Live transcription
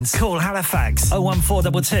Call Halifax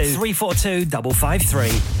 01422 342 553.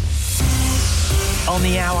 On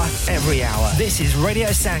the hour, every hour. This is Radio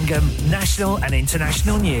Sangam, national and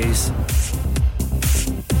international news.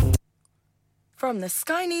 From the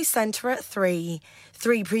Sky News Centre at 3.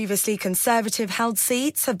 3 previously Conservative-held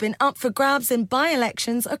seats have been up for grabs in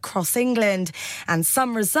by-elections across England, and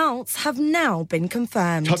some results have now been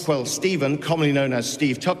confirmed. Tuckwell Stephen, commonly known as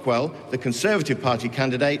Steve Tuckwell, the Conservative Party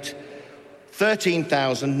candidate,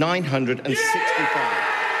 13,965.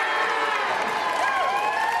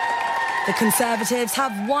 The Conservatives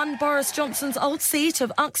have won Boris Johnson's old seat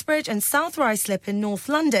of Uxbridge and South Ruislip in North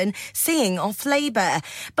London, seeing off Labour.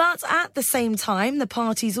 But at the same time, the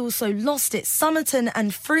party's also lost its Somerton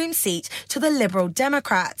and Frome seat to the Liberal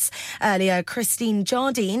Democrats. Earlier, Christine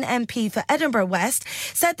Jardine, MP for Edinburgh West,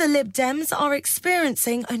 said the Lib Dems are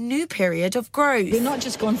experiencing a new period of growth. We're not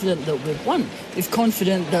just confident that we've won, we're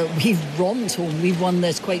confident that we've romped home. We've won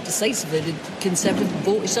this quite decisively. The Conservative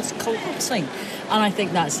vote is just collapsing. And I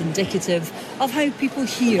think that's indicative of how people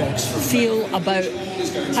here feel about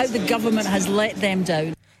how the government has let them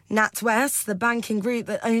down. NatWest, the banking group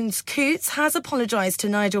that owns Coutts, has apologised to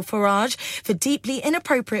Nigel Farage for deeply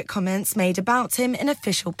inappropriate comments made about him in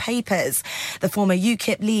official papers. The former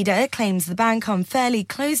UKIP leader claims the bank unfairly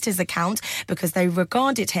closed his account because they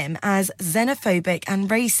regarded him as xenophobic and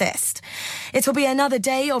racist. It will be another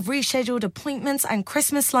day of rescheduled appointments and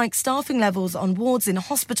Christmas-like staffing levels on wards in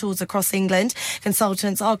hospitals across England.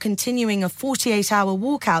 Consultants are continuing a 48-hour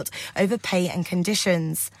walkout over pay and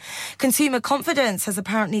conditions. Consumer confidence has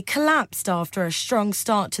apparently collapsed after a strong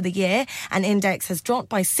start to the year. An index has dropped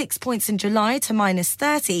by 6 points in July to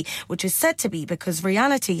 -30, which is said to be because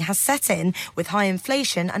reality has set in with high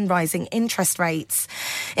inflation and rising interest rates.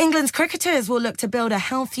 England's cricketers will look to build a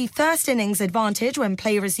healthy first innings advantage when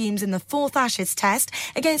play resumes in the fourth Ashes Test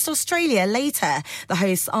against Australia later. The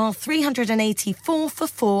hosts are 384 for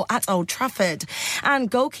 4 at Old Trafford. And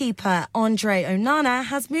goalkeeper Andre Onana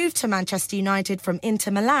has moved to Manchester United from Inter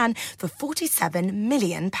Milan for £47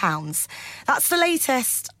 million. That's the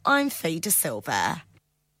latest. I'm Faye De Silva.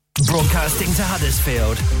 Broadcasting to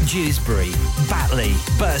Huddersfield, Dewsbury, Batley,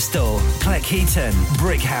 Birstall, Cleckheaton,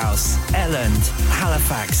 Brickhouse, Elland,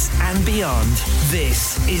 Halifax and beyond.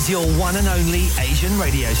 This is your one and only Asian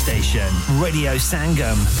radio station. Radio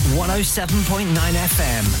Sangam, 107.9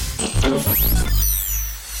 FM.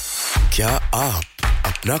 क्या आप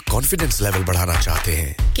अपना confidence level बढ़ाना चाहते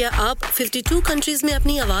हैं? क्या आप 52 countries में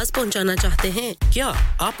अपनी आवाज पहुंचाना चाहते हैं? क्या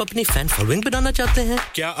आप अपनी फैन फॉलोइंग बनाना चाहते हैं?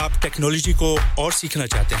 क्या आप टेक्नोलॉजी को और सीखना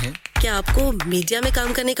चाहते हैं? क्या आपको मीडिया में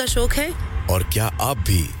काम करने का शौक है? और क्या आप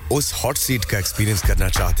भी उस हॉट सीट का एक्सपीरियंस करना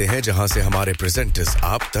चाहते हैं जहां से हमारे प्रेजेंटर्स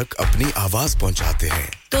आप तक अपनी आवाज पहुंचाते हैं?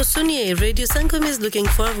 तो सुनिए, Radio Sangam is looking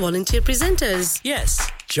for volunteer presenters. Yes,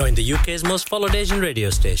 join the UK's most followed Asian radio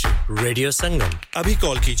station, Radio Sangam. अभी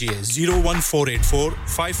कॉल कीजिए 01484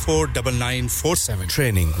 549947.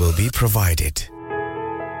 Training will be provided.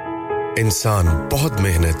 इंसान बहुत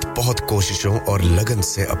मेहनत, बहुत कोशिशों और लगन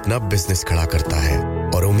से अपना बिजनेस खड़ा करता है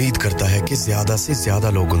और उम्मीद करता है कि ज्यादा से ज्यादा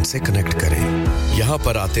लोग उनसे कनेक्ट करें। यहाँ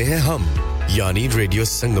पर आते हैं हम, यानी रेडियो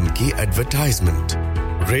संगम की एडवर्टाइजमेंट।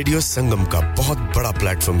 रेडियो संगम का बहुत बड़ा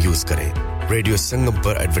प्लेटफॉर्म यूज करें। रेडियो संगम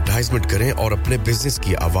पर एडवर्टाइजमेंट करें और अपने बिजनेस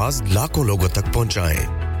की आवाज लाखों लोगों तक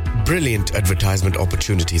पहुंचाएं। Brilliant advertisement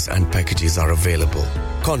opportunities and packages are available.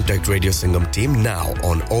 Contact Radio Sangam team now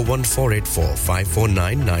on 01484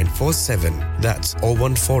 549 947. That's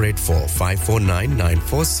 01484 549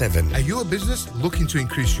 947. Are you a business looking to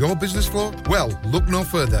increase your business flow? Well, look no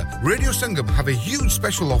further. Radio Sangam have a huge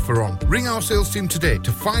special offer on. Ring our sales team today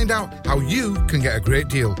to find out how you can get a great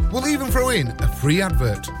deal. We'll even throw in a free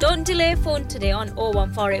advert. Don't delay, phone today on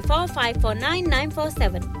 01484 549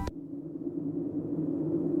 947.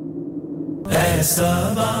 ऐसा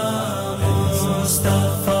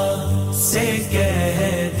मुस्तफा से कह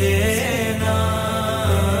देना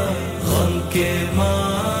गम के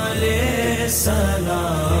मारे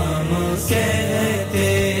सलाम कहते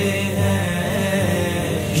हैं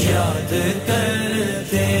याद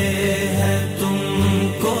करते हैं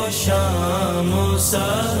तुमको शाम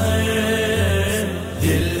सहर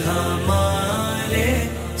दिल हमारे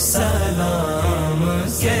सलाम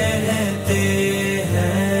कहते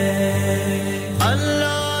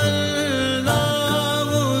Allah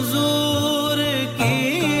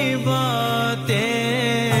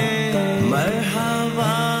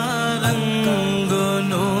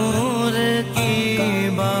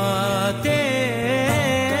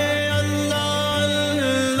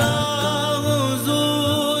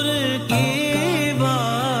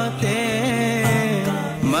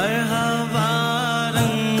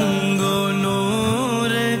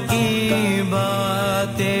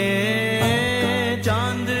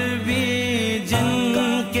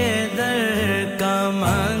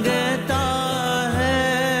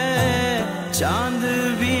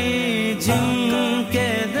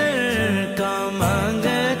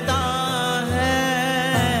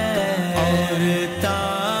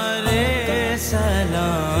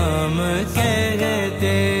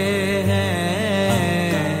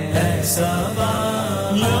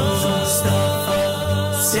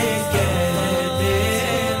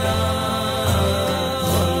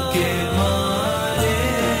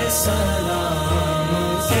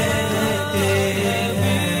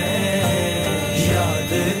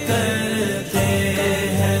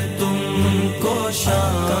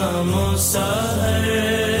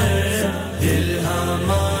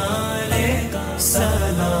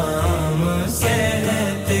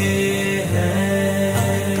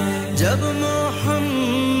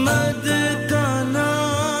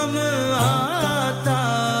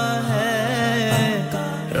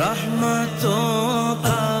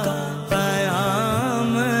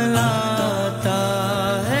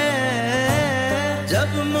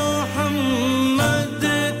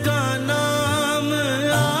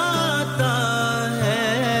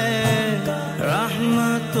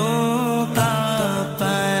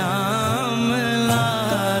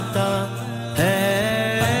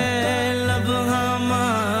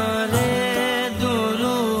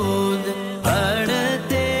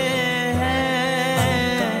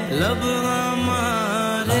जब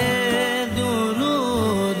हमारे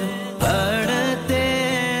दुरूद पढ़ते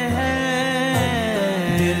हैं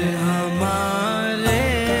दिल हमारे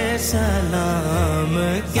सलाम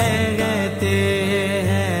कहते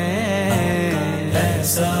हैं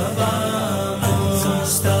ऐसा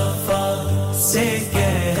मुस्तफा से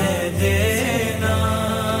कह देना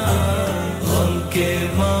उनके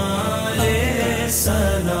मारे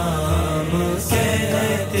सलाम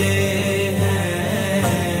कहते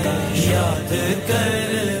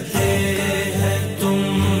करते हैं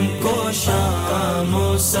तुमको शाम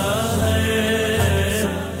सहर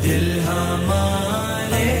दिल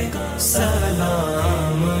हमारे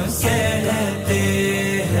सलाम कहते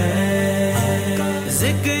हैं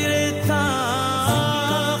जिक्र था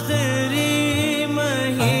आखिरी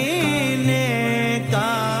महीने का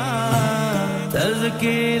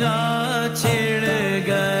तज़किरा छिड़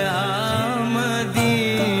गया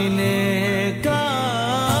मदीने का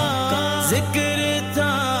जिक्र था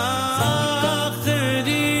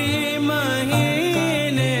आखिरी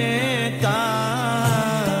महीने का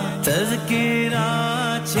तज़किरा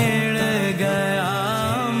छिड़ गया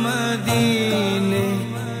मदीने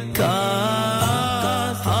का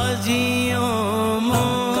हाजियों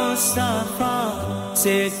मुस्तफा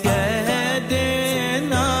से कह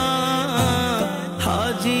देना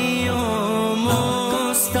हाजियों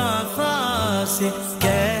मुस्तफा से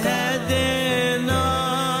कह देना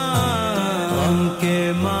उनके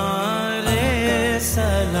मारे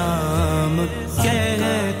सलाम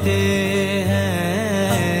कहते हैं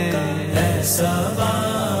ऐसा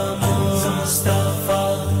मुस्तफा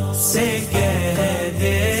से कह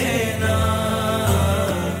देना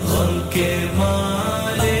उनके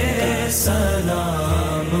मारे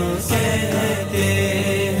सलाम कहते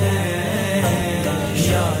हैं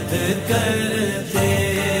याद करते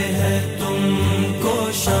हैं तुमको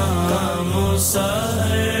शाम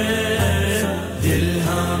सहर दिल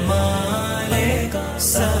हमारे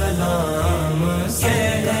सलाम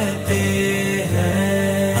कहते हैं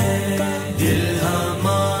दिल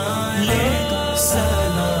हमारे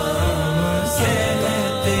सलाम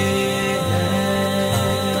कहते हैं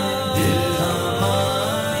दिल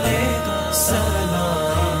हमारे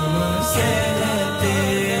सलाम कहते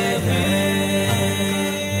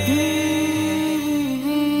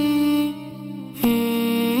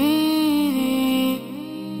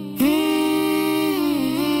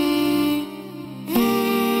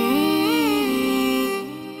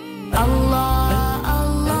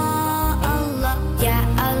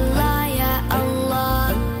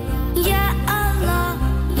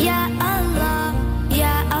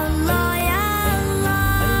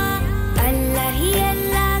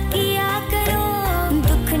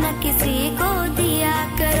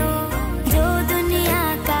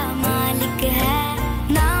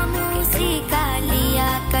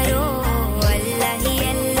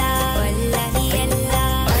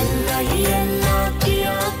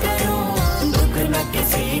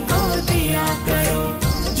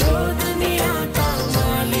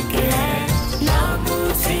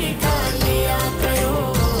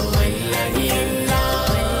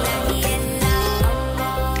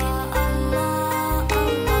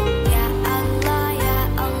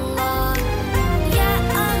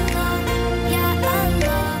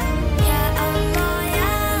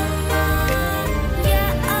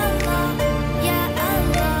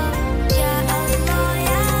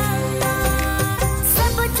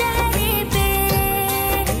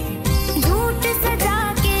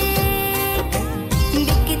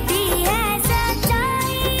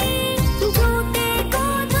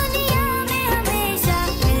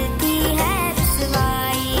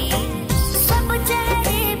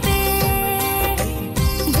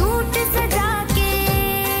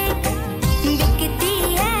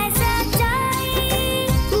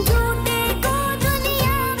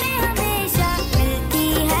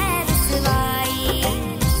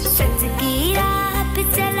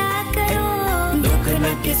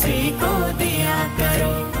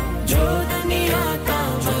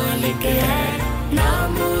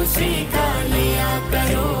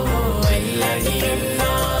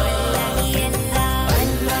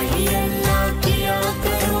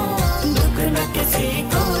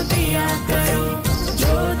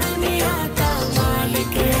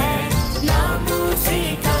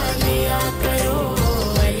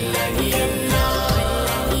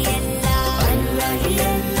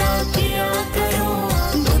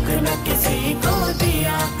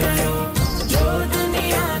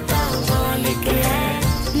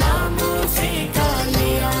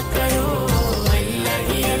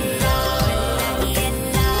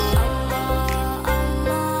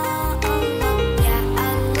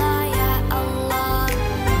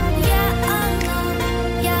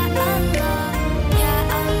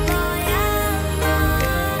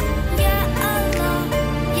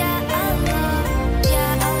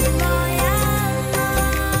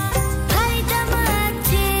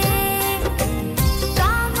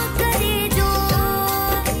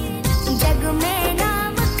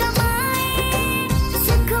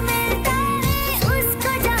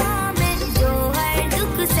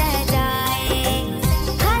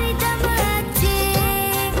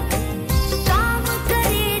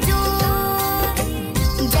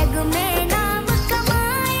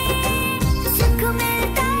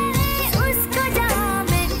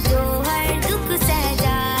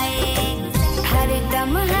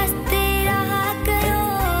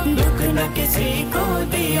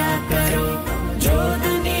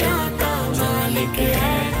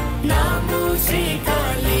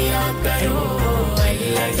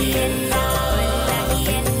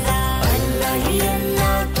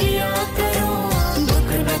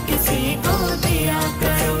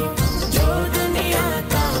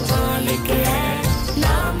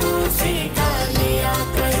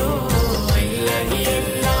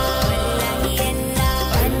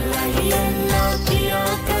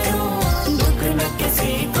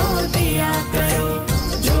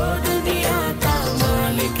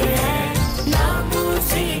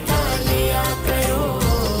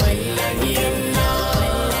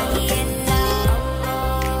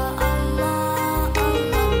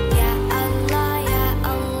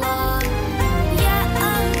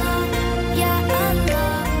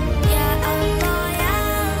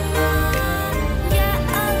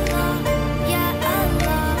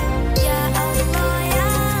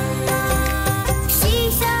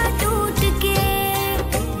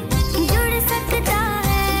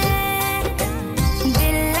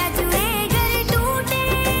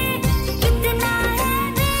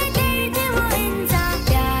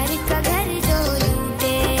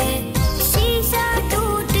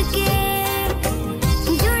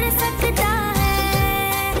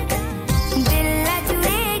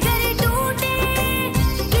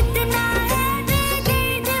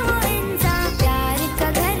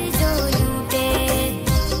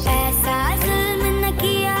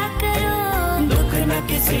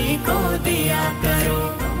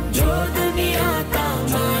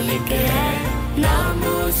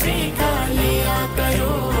सीखा लिया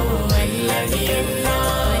करो अल्लाह ही अल्लाह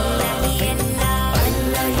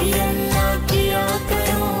अल्लाह ही अल्लाह किया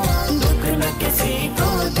करो दुख न किसी को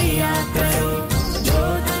दिया करो जो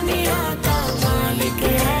दुनिया का मालिक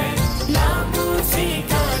है नाम उसी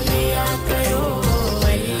का लिया करो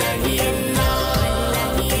अल्लाह ही अल्लाह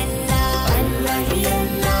अल्लाह ही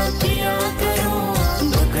अल्लाह किया करो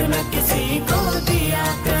दुख न किसी को दिया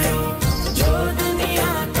करो जो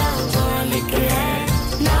दुनिया का मालिक है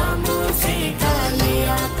नाम उसी का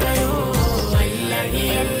लिया करो अल्लाह ही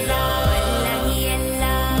अल्लाह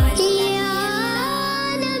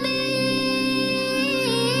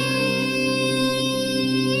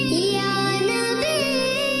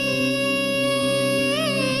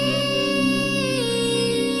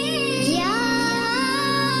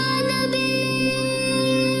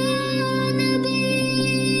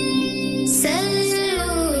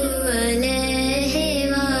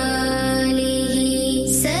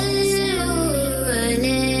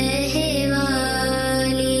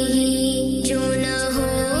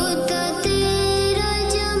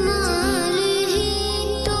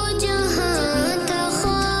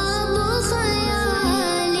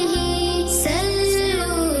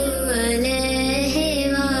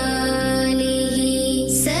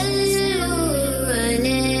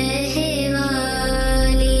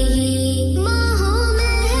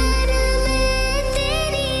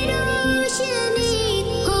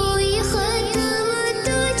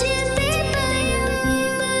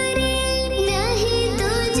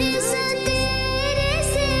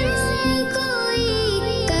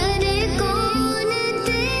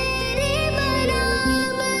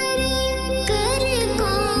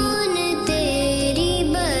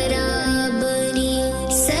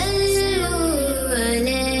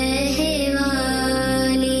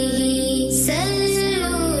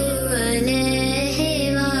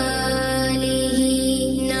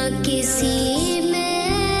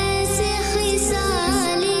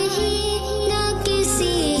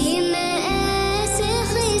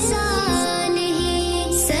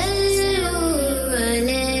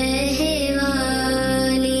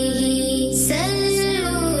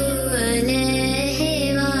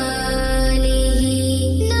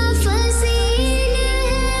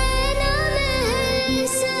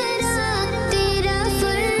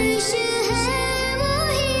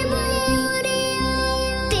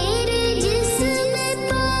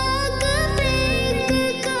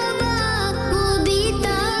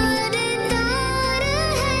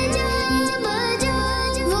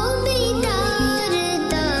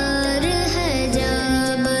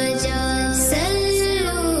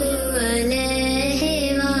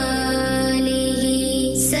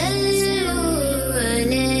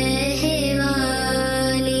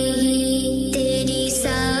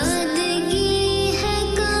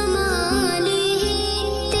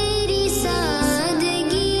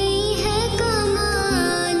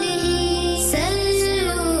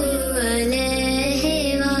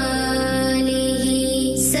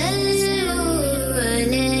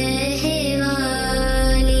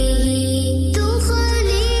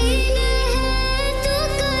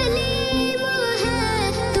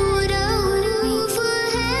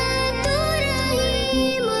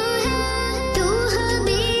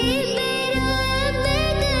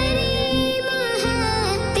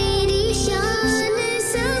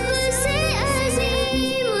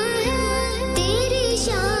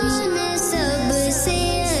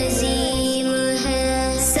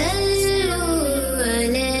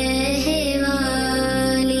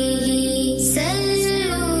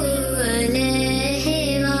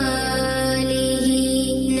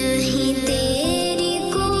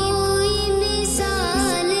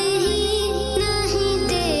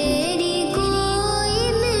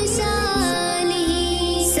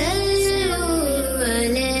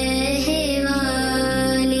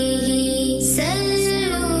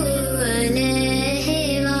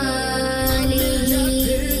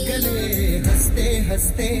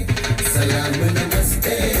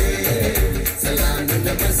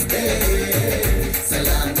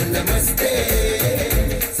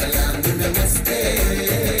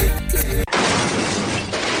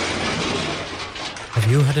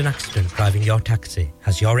Taxi.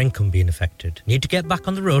 Has your income been affected? Need to get back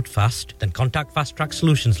on the road fast? Then contact Fast Track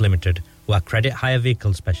Solutions Limited, who are credit hire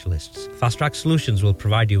vehicle specialists. Fast Track Solutions will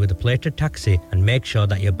provide you with a plated taxi and make sure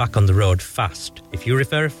that you're back on the road fast. If you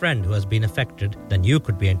refer a friend who has been affected, then you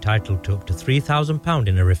could be entitled to up to £3,000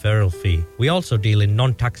 in a referral fee. We also deal in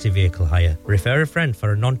non-taxi vehicle hire. Refer a friend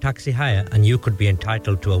for a non-taxi hire and you could be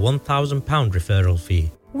entitled to a £1,000 referral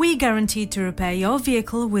fee. We guarantee to repair your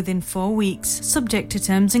vehicle within 4 weeks, subject to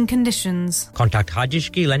terms and conditions. Contact Haji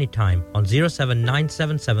Shakil anytime on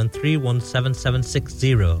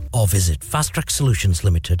 07977317760 or visit Fast Track Solutions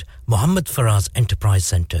Limited, Mohammed Faraz Enterprise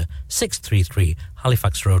Centre, 633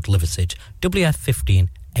 Halifax Road, Liversedge, WF15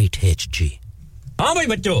 8HG. हाँ भाई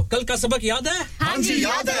बच्चों कल का सबक याद है हाँ जी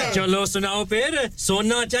याद है चलो सुनाओ फिर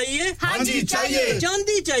सोना चाहिए हाँ जी चाहिए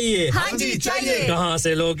चांदी चाहिए हाँ जी चाहिए कहां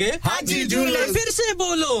से लोगे हाजी जूलर्स फिर से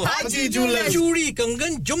बोलो हाजी जूलर्स चूड़ी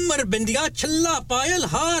कंगन झुमर बिंदिया छल्ला पायल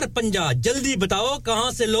हार पंजा जल्दी बताओ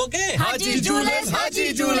कहां से लोगे हाजी जूलर्स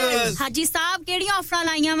हाजी साहब केड़ी ऑफर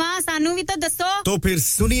लाईया वा सानू भी तो दसो तो फिर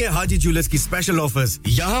सुनिए हाजी जूलर्स की स्पेशल ऑफर्स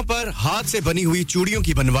यहां पर हाथ से बनी हुई चूड़ियों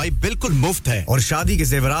की बनवाई बिल्कुल मुफ्त है और शादी के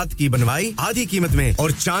जेवरात की बनवाई आधी कीमत में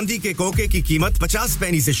और चांदी के कोके की कीमत 50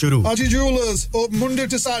 पैसे से शुरू Haji Jewelers open Monday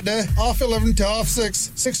to Saturday 11:30 to 6:30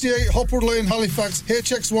 68 Hopwood Lane Halifax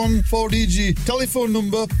HX1 4DG telephone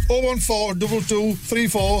number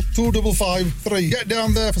 01422342553 get down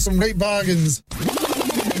there for some great bargains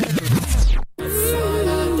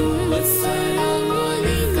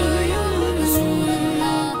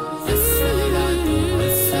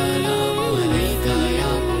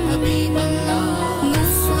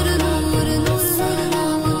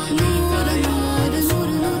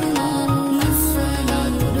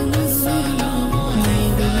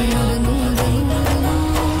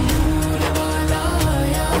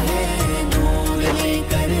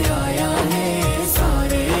कर आया है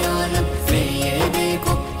सारे आलम में ये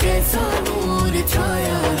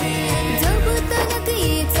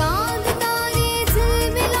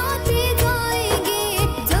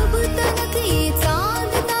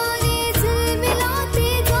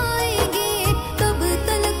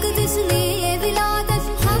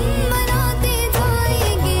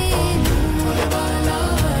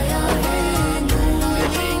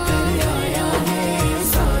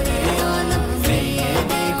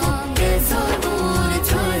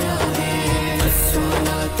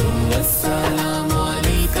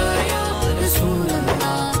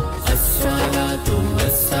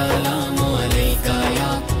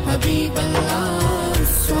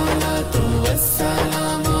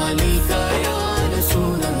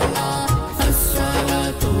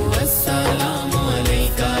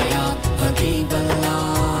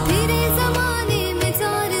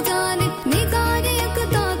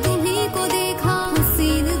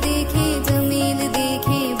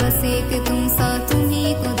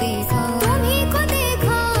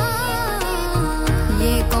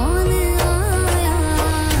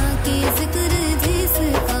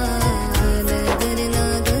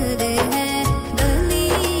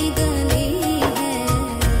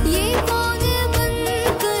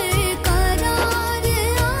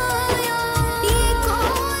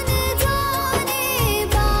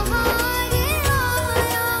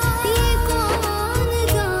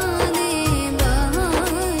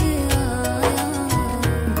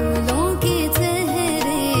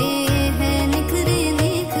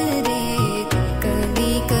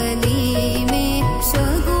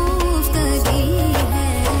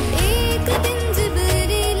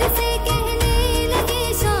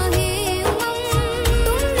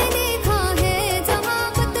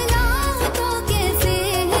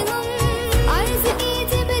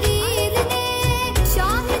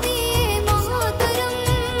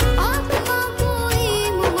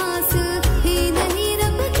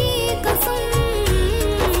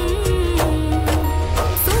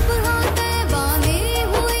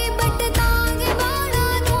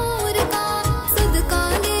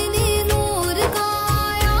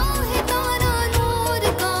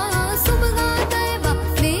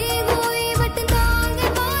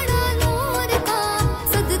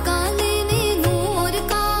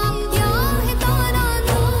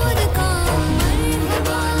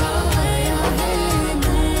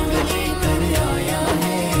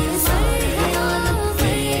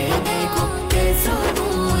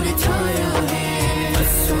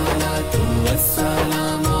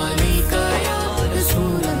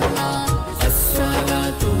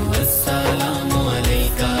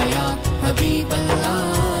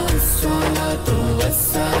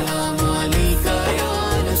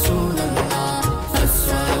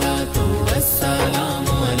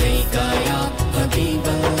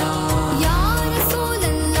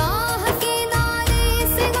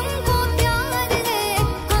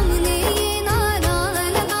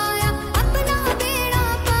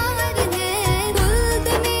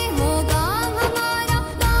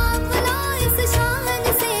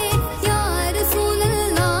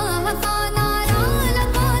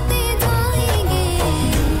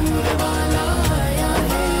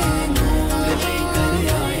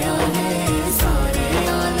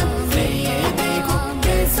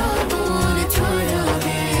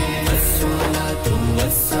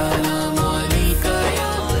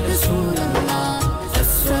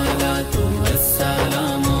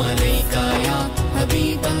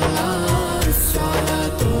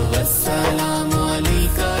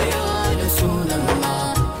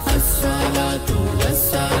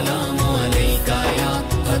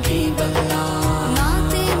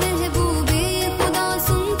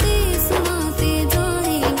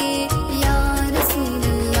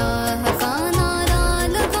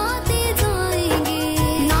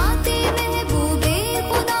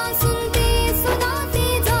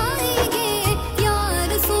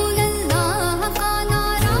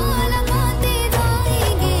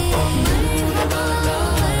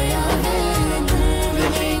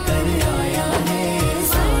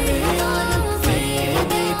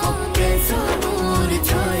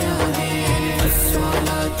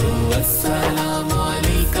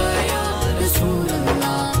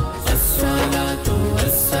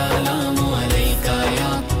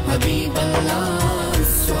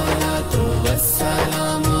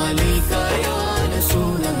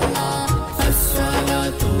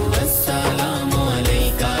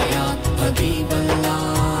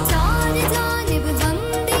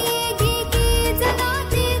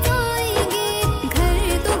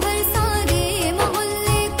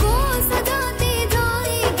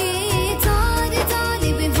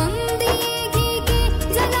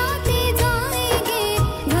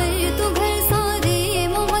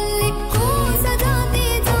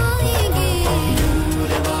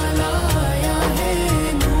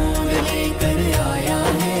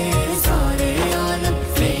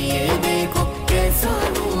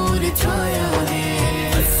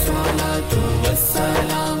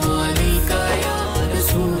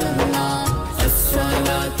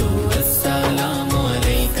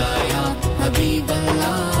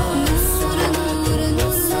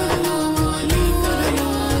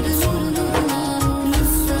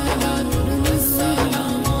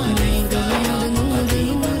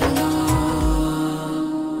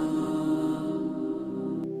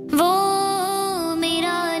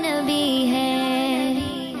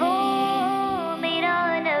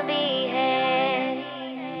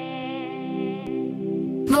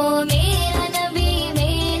वो मेरा नबी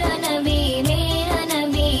मेरा नबी मेरा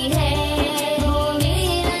नबी है वो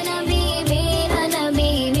मेरा नबी मेरा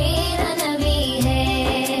नबी मेरा नबी है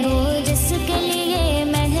वो जिसके लिए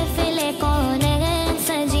महफिल कौन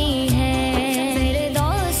सजी है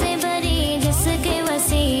फिरदौस से भरी जिसके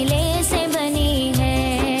वसीले से बनी है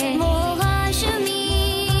वो हाशमी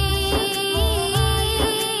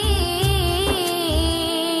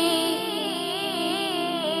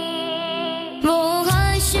वो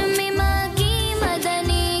हाशमी माँ की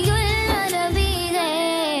मदनीयुल नबी है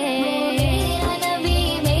मेरा नबी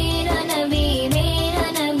मेरा नबी मेरा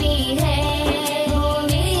नबी है वो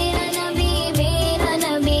मेरा नबी मेरा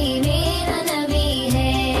नबी मेरा नबी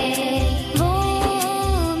है वो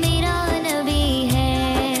मेरा नबी है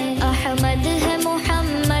अहमद है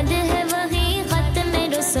मुहम्मद है वही खत्म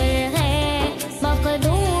रसूल है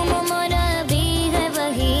मखदूम मुनबी है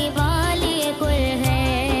वही वाली कुल है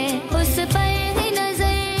उस पर ही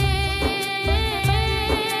नजर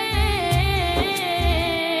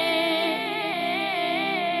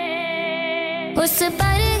उस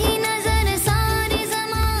पर ही नजर सारे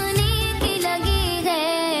जमाने की लगी है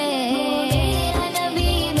मेरा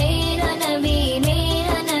नबी मेरा नबी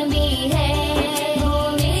मेरा नबी है वो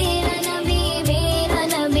मेरा नबी मेरा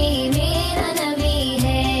नबी मेरा नबी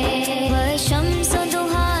है वह शम्स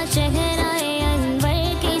दुहा चेहराए अनवर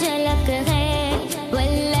की झलक है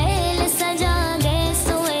वल्लैल सजा गए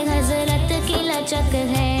सोए हजरत की लचक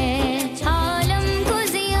है आलम को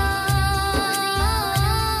जिया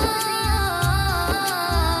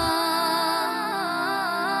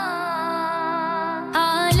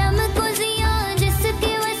आलम को जिया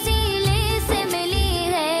जिसके वसीले से मिली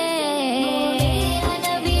है मेरा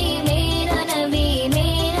नबी मेरा नबी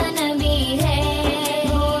मेरा नबी है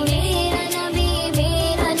वो मेरा नबी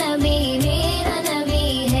मेरा नबी मेरा नबी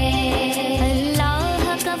है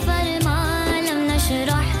अल्लाह का फरमान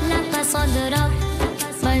नशरह लक सदरक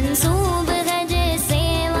मंसूब है जैसे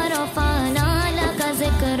वरफाना लक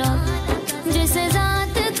ज़िक्रक जिस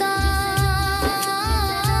ज़ात का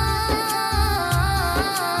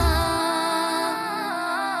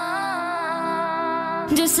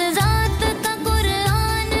जिस ज़ात का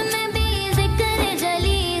कुरान में भी ज़िक्र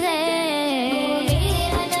जली है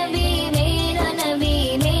मेरा नबी मेरा नबी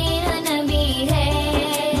मेरा नबी है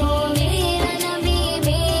वो मेरा नबी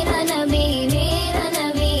मेरा नबी मेरा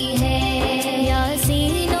नबी है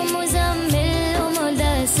यासीन मुज़म्मिल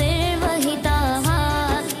मुदस्सिर वही ताहा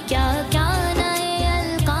क्या क्या नए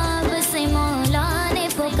अलकाब से मौला ने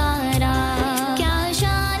पुकारा क्या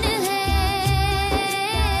शान है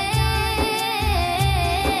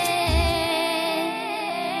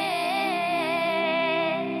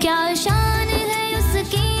क्या शान है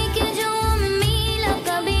उसकी कि जो उम्मी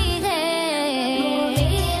लक़बी है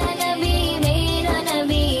मेरा नबी मेरा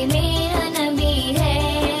नबी मेरा नबी है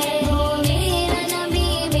वो मेरा नबी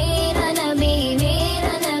मेरा नबी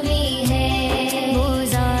मेरा नबी है वो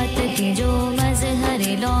ज़ात की जो मज़हर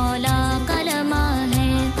लौला कलमा है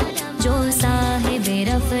जो साहिब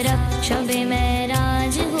रफ़रक शब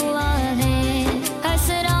मेराज हुआ है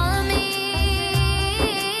असरा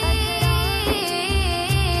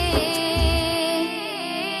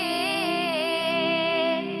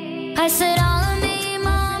असरा में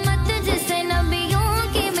इमामत जिसे नबियों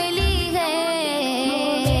की मिली है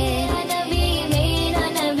मेरा नबी मेरा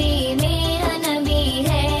नबी मेरा नबी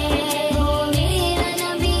है वो मेरा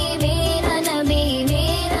नबी मेरा नबी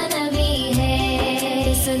मेरा नबी है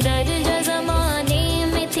इस दर्ज ज़माने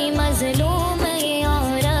में थी मज़लूम ये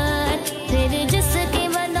औरत फिर जिसकी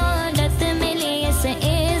बदौलत मिली इसे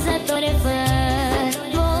इज़्ज़त और रिफ़त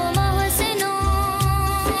वो महसिनो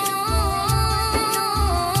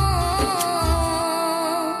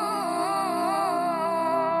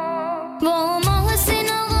वो मोहसिन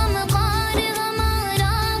गमखार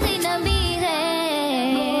हमारा ही नबी है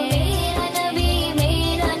मेरा नबी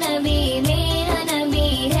मेरा नबी मेरा नबी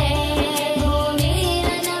है वो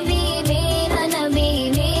मेरा नबी मेरा नबी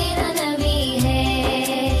मेरा नबी है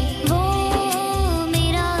वो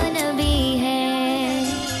मेरा नबी है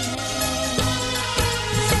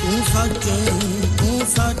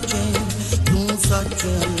तू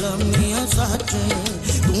सच्चे अल्लाह मियां सच्चे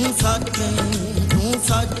तू सच्चे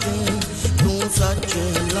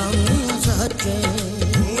अल्लाह मियां सच्चे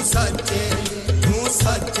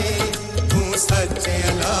तू सच्चे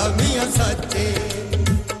अल्लाह मियां सच्चे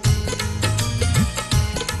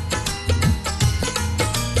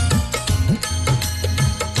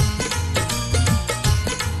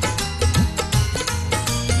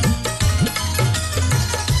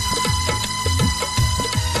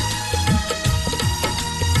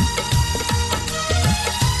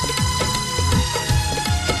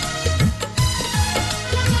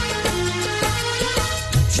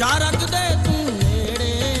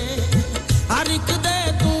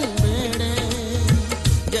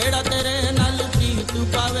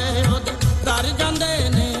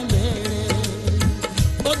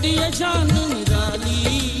ओदी शान निराली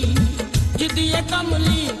जिदी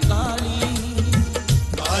कमली काली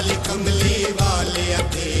काली कमली वाले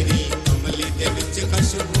तेरी कमली दे विच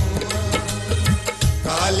खुशबू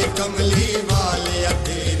काली कमली वाले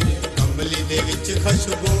तेरी कमली दे विच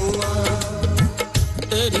खुशबू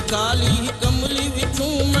तेरी काली कमली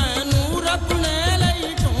विचों मैनू रब ने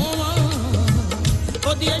लई ढोवा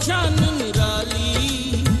ओदी शान निराली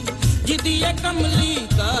जिदी कमली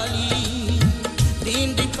काली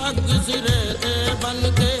दीन दी पग सिरे ते बन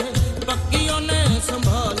के पक्की ओने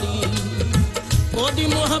संभाली ओदी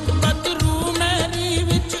मोहब्बत रूह मेरी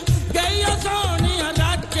विच गई सोनिया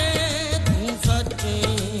राचे तू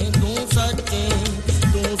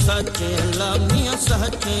सच्चे अल्लाह मियां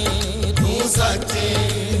सच्चे तू सच्चे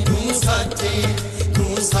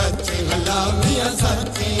अल्लाह मियां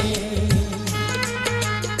सच्चे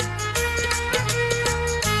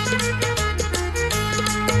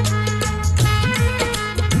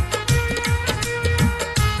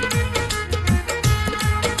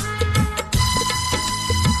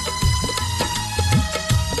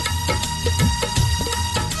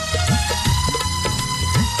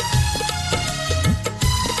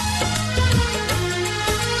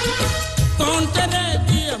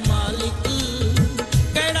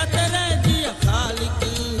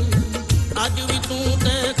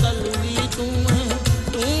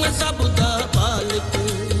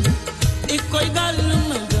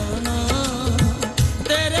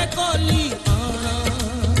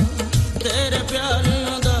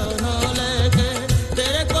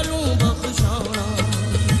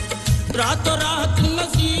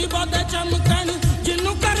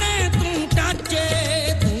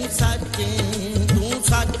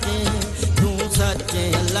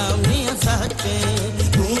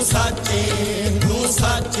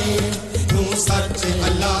सच्चे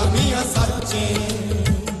अल्लाह मियां सच्चे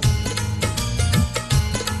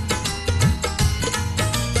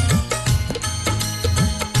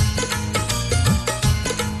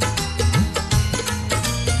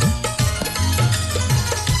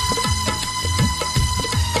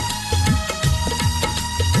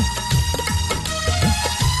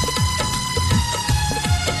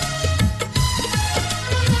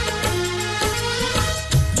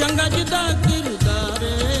चंगा जिदा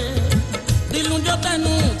किरदारे दिलों जो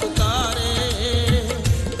तैनू पुकारे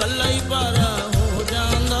कल्ला ही पारा हो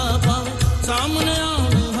जांदा भावे सामने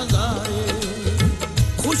आउण हजारे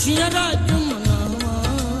खुशियां राज मनावा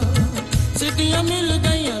सिद्धियां मिल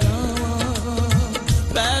गईयां रावा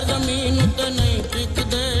पैर जमीन ते नहीं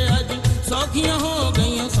टिकदे अज सौखियां हो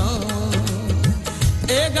गईयां सां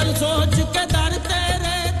ए गल सोच के दर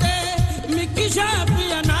तेरे ते मिकी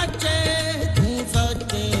शापिया नाचे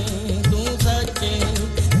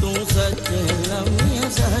तू सच्चे लम्हे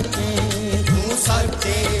सच्चे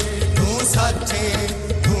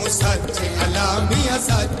तू सच्चे अल्लाह मियां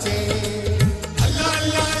सच्चे अल्लाह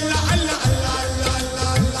अल्लाह अल्लाह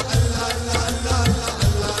अल्लाह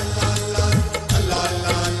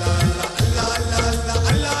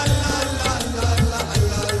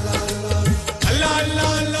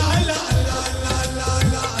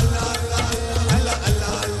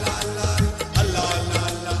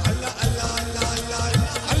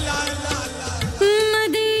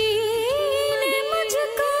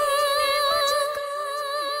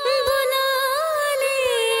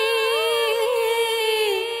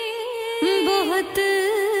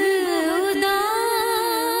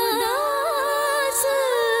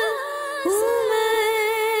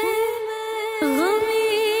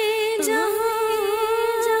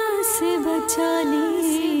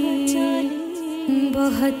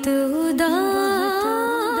बहुत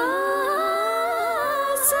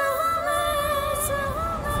उदास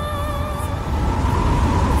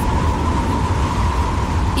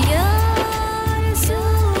या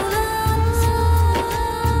रसूल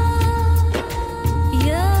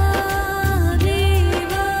या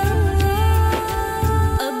हबीब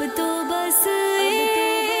अब तो बस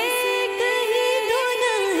एक ही धुन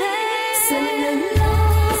है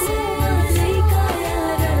सल्लल्लाहु अलैका या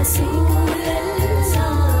रसूल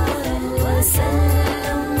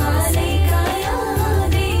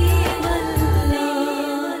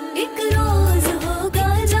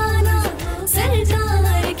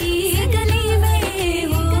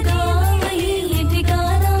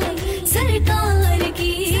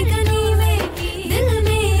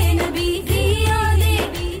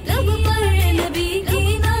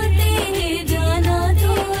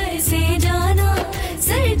जाना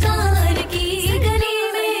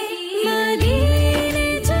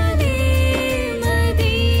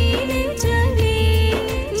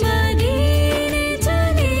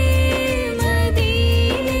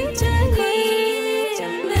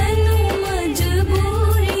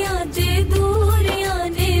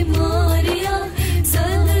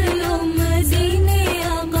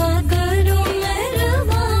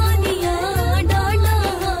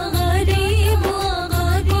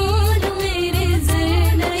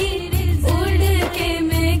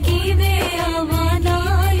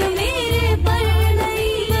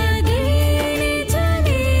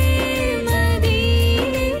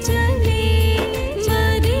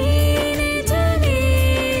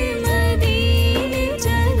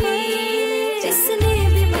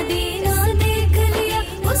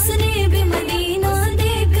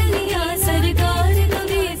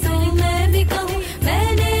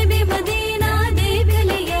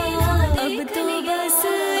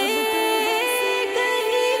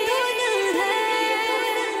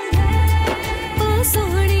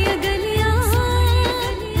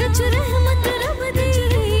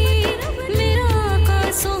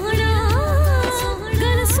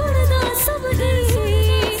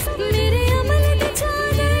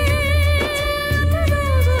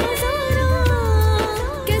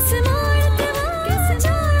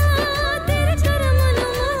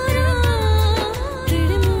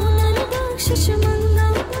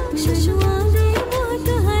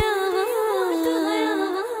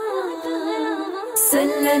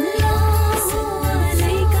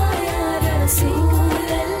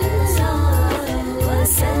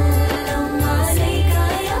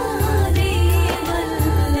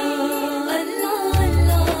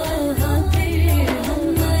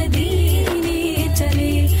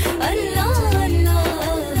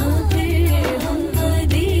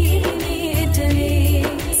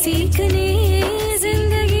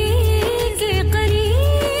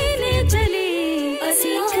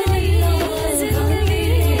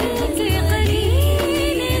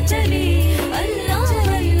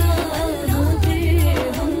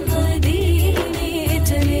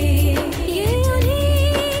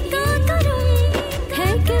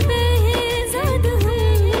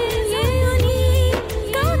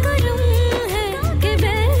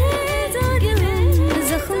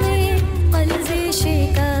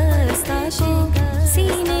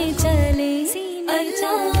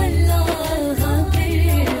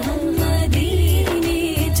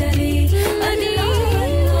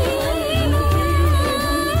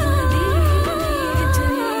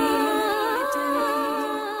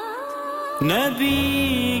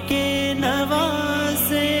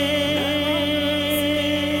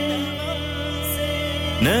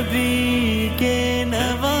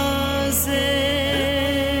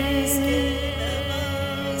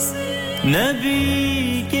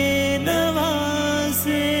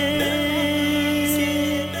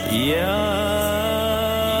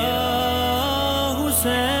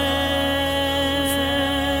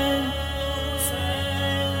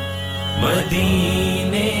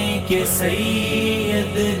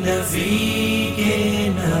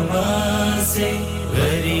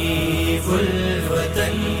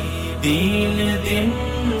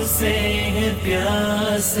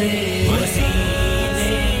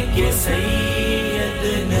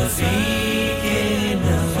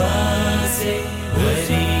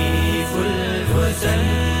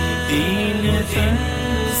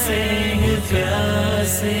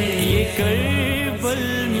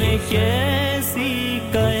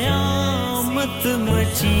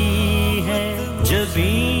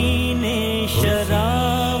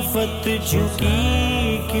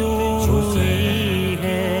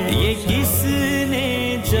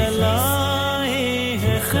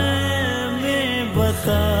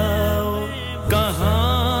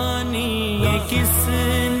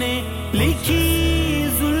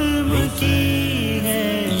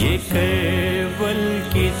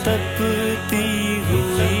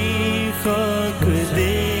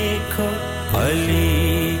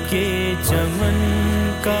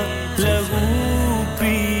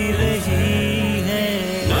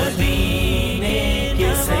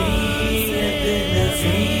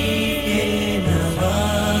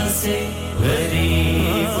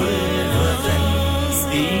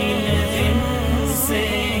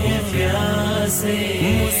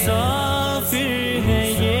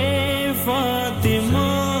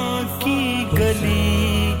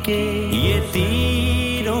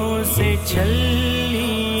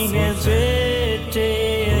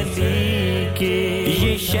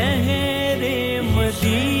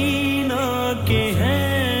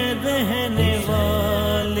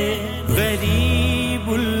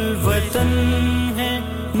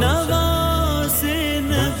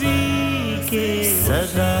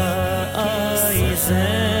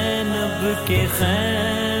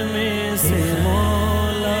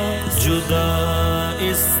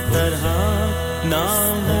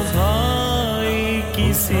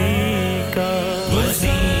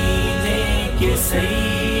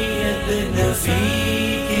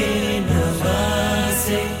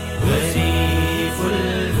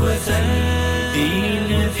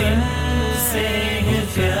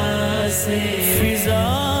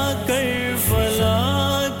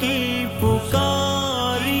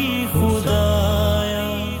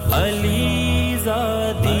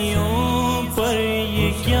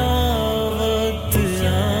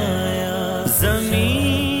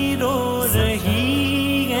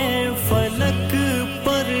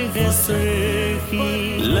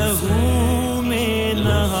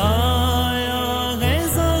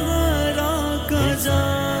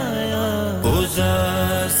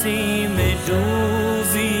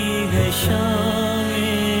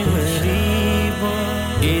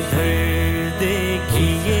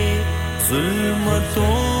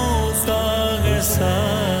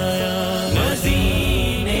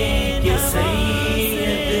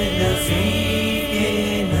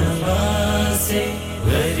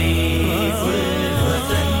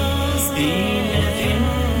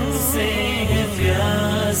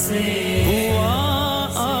हुआ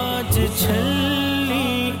आज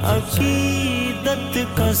अकीदत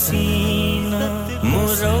का सीना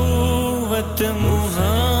मुरव्वत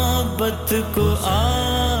मुहब्बत को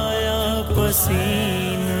आया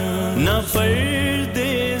पसीना न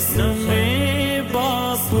परदेस में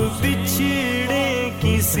बाप बिछड़े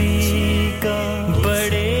किसी का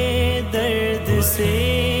बड़े दर्द से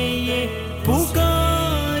ये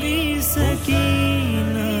पुकारी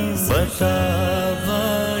सकीना बता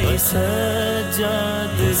भाई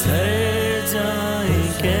सजाद घर जाए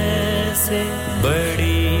कैसे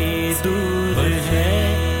बड़ी दूर है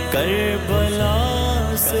करबला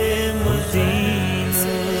से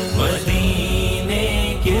मदीना मदीने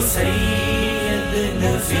के सैयद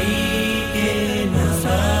नबी के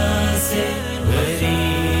नवासे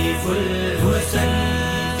गरीबुल वतन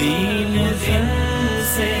तीन दिन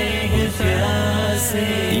से प्यासे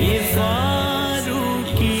ये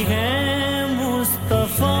फारूकी है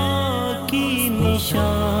मुस्तफा की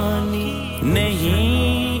निशानी नहीं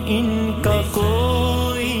इनका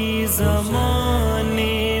कोई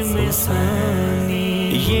ज़माने में सानी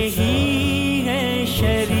यही है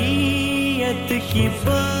शरीयत की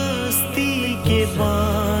बस्ती के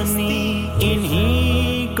बानी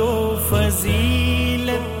इन्हीं को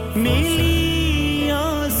फजीलत मिली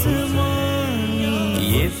आसमानी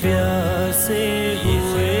ये प्यासे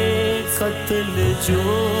हुए कत्ल जो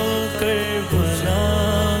करबला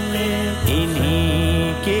में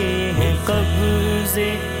इन्हीं के हैं कब्ज़े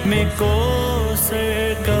में कोसर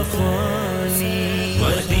का पानी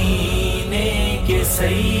मदीने के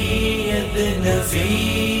सैयद नबी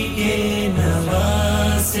के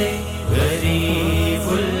नवासे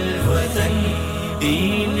गरीबुल वतन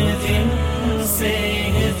तीन दिन से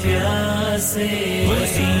प्यासे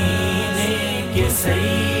मदीने के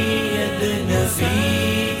सैयद नबी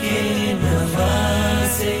के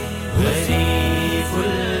नवासे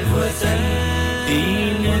गरीबुल वतन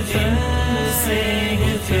तीन दिन से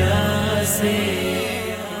प्यासे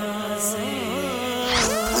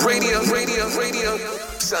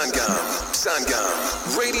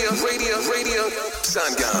Radio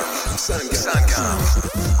Sangam Radio Sangam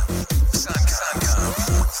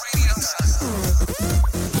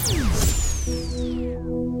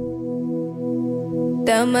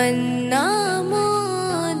तमन्ना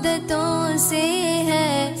मुद्दतों से है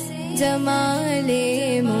जमाले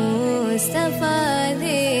मुस्तफा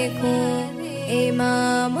देखूं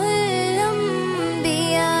इमामुल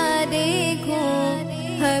अंबिया देखूं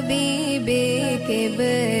हबीबे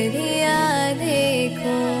किबरिया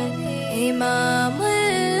देखूं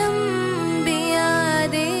इमामुल अंबिया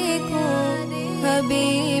देखूं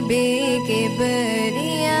हबीबे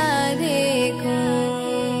किबरिया देखूं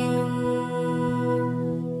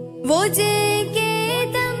वो जिनके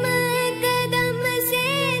दम कदम से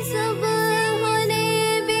सुबह होने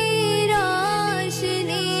भी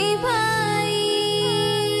रोशनी भाई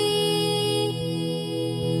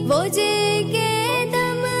वो जिनके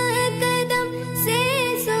दम कदम से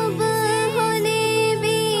सुबह होने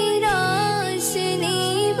भी रोशनी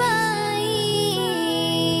भाई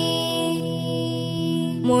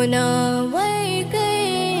मुनव्वर कर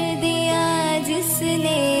दिया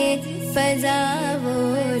जिसने फजा वो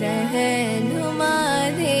रहनुमा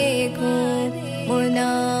देखूं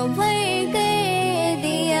मुनव्वर कर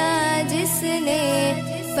दिया जिसने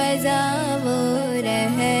फजा वो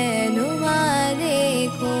रहनुमा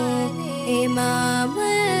देखूं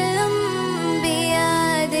इमामुल अंबिया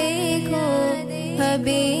देखूं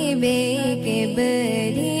हबीबे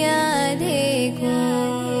किबरिया देखूं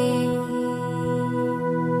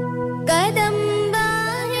कदम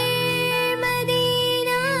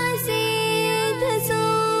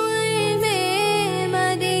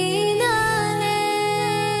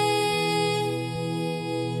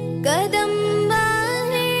कदम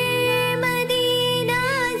बाहे मदीना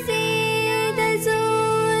से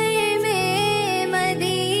तज़ूर में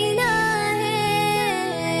मदीना है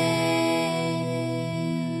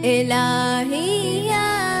इलाही या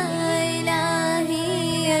इलाही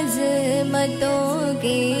अज़मतों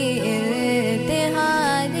की इंतहा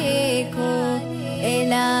देखो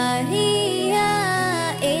इलाही या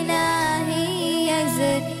इलाही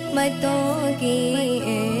अज़मतों की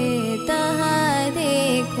इंतहा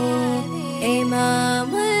देखो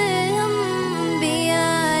इमामुल अंबिया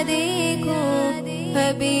देखो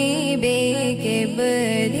हबीबे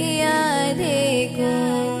किबरिया देखो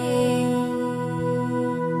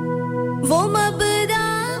वो मबदा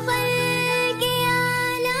के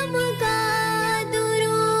आलम का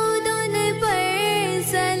दुरूद उन पर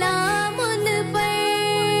सलाम उन पर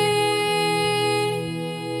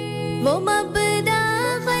वो मबदा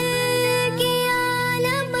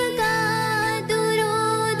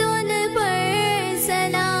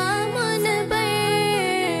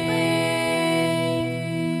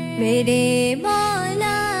मेरे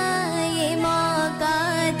मौला ये मौका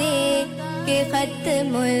दे कि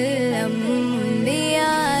खत्मुल अंबिया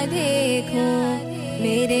देखूं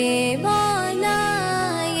मेरे मौला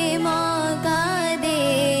ये मौका दे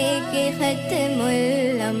कि खत्मुल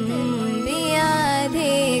अंबिया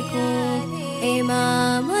देखूं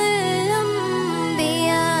इमामुल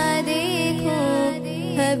अंबिया देखूं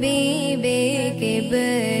हबीबे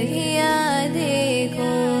किबरिया देखूं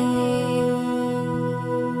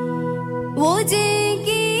वो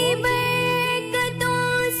जिनकी बरकतों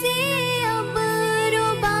से अब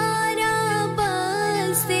रुबारा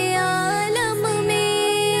बसते आलम में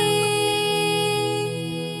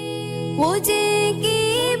वो जिनकी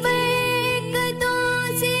बरकतों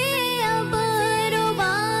से अब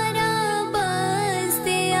रुबारा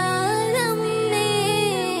बसते आलम में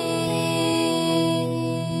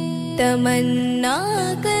तमन्ना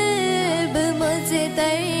कल्ब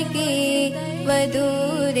मुझतर की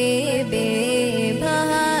वदूरे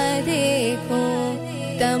बेबहा देखो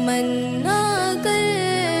तमन्ना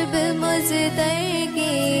कल्ब मुझतर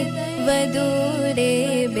की वदूरे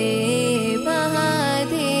बेबहा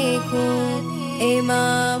देखो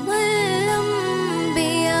इमामुल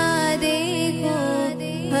अंबिया देखो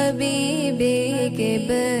हबीबे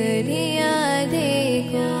किबरिया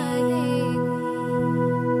देखो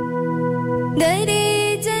दरे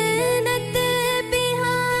जन्नत पे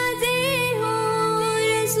हाजिर हो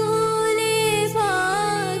रसूले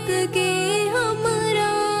पाक के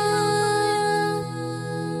हमरा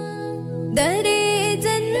दरे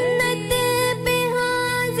जन्नत पे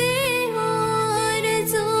हाजिर हो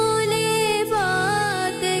रसूले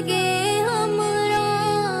पाक के हमरा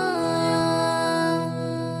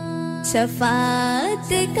शफाअत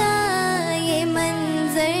का ये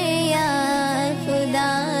मंजर या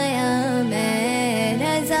खुदाया मैं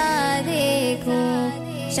रज़ा देखूं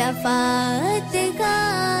शफाअत का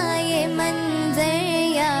ये मंजर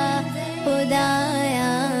या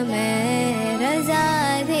खुदाया मैं रज़ा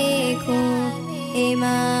देखूं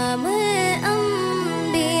इमाम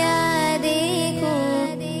अंबिया देखूं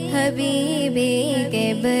हबीबे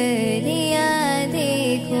किबरिया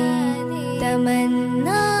देखूं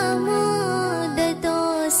तमन्ना मुद्दतों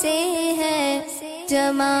से है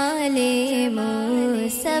जमाले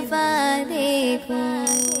मुस्तफा देखूं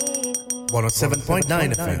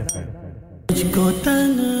 107.9 FM मुझको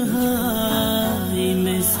तन्हाई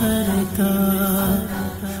में सरकार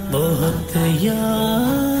बहुत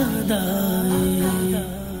याद आए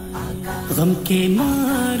गम के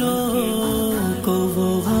मारो को वो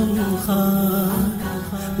गम खार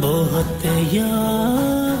बहुत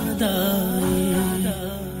याद आए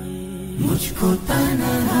मुझको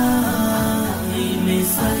तन्हाई में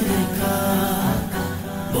सरकार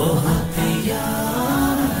बहुत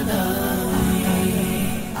याद आए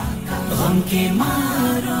गम के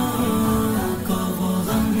मारो को वो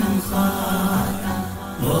गम खार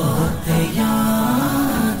बहुत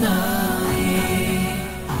याद आए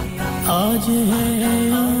आज है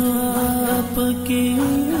आपकी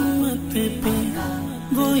उम्मत पे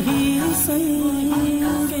वही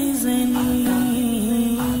संग ज़नी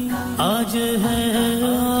आज है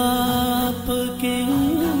आपकी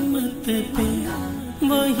उम्मत पे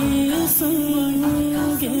वही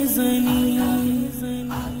संग ज़नी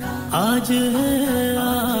आज है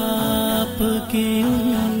आपकी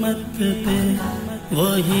उम्मत पे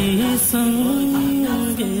वही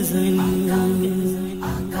संग ज़नी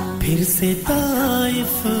फिर से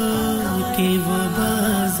ताइफ के वो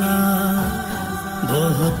बाज़ार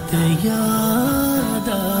बहुत याद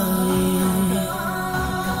आए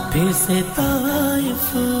फिर से ताइफ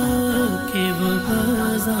के वो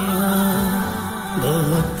बाज़ार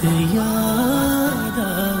बहुत याद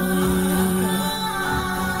आए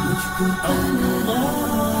मुझको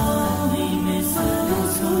अल्लाह में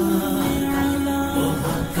सरसार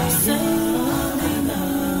बहुत सैयदना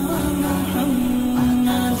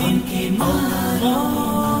मुहम्मद के मौला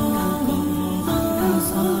को बहुत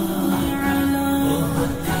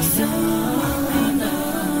सैयदना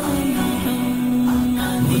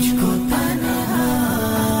मुझको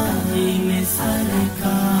तन्हाई में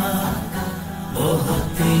सरकार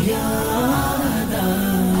बहुत याद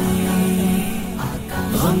आए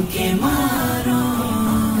गम के मारो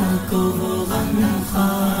को वो गम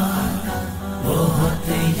खार बहुत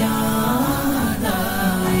याद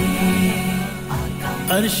आए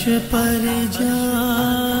अर्श पर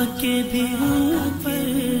जाके भी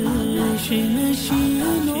फर्श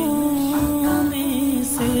नशीनों में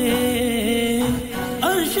से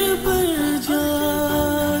अर्श पर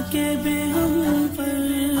जाके भी हम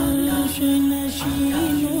फर्श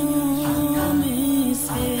नशीनों में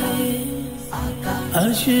से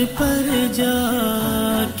अर्श पर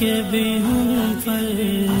जाके भी हूँ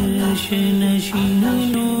फर्श नशीनों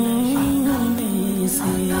में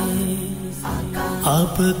से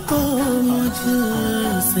आपको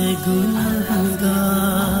मुझसे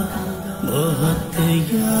गुनाहगार बहुत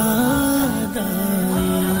याद आए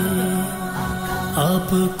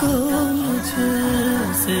आपको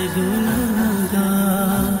मुझसे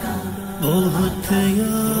गुनाहगार बहुत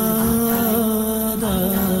याद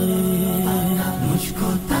आए मुझको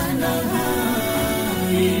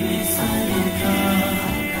तन्हाई में सरकार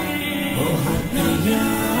बहुत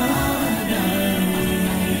याद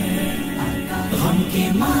आए गम के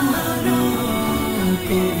मारों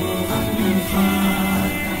को वो गमखार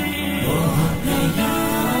बहुत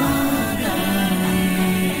याद आए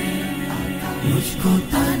मुझको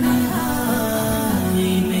तन्हाई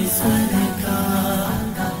में सरकार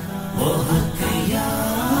बहुत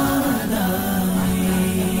याद आए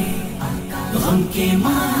गम के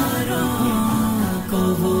मारों को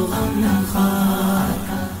वो गमखार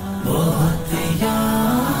बहुत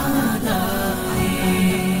याद आए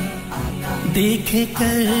देख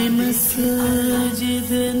कर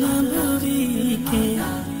मस्जिद नबवी के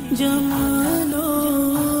जमालो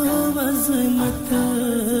अज़मत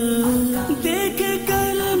देख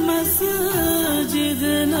कर मस्जिद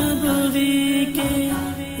नबवी के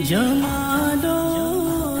जमालो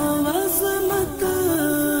अज़मत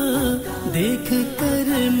देख कर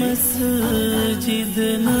मस्जिद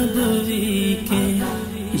नबवी के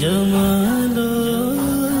जमालो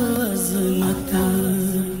अज़मत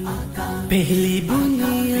पहली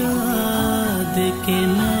बुनियाद के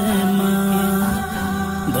नैमा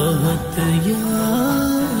बहुत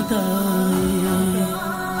याद आए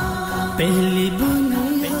पहली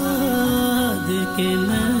बुनियाद के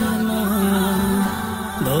नैमा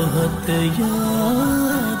बहुत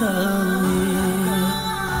याद आए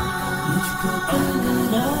मुझको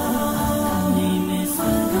अल्लाह ने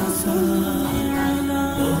सरसा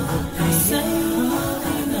बहुत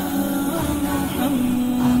सैयदना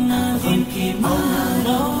मुहम्मद की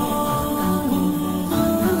मारों को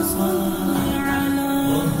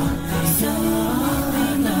बहुत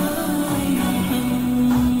सैयदना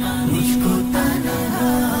मुझको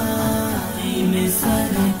तन्हाई में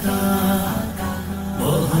सरकार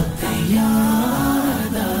बहुत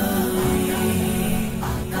याद आए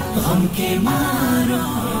गम के मारों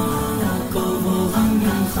को वो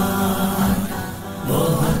गमखार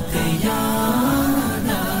बहुत याद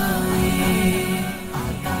आए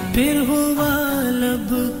फिर हुआ लब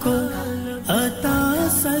को अता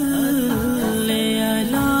सल्ले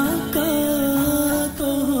अला का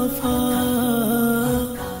तोहफा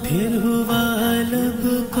फिर हुआ लब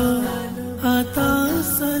को अता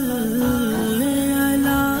सल्ले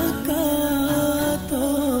अला का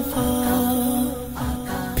तोहफा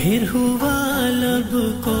फिर हुआ लब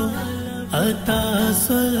को अता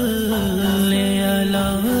सल्ले अला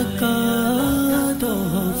का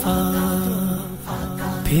तोहफा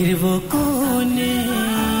फिर वो कोने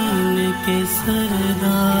के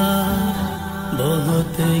सरदार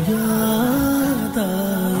बहुत याद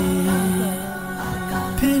आए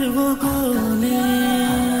फिर वो कोने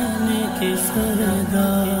के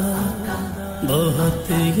सरदार बहुत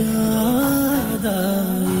याद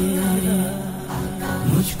आए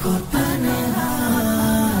मुझको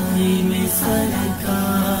तन्हाई में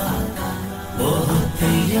सरकार बहुत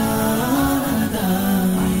याद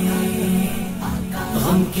आए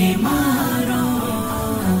गम के मारों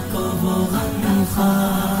को वो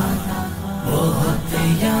गमखार बहुत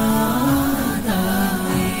याद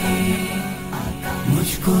आए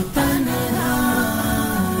मुझको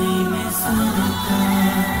तन्हाई में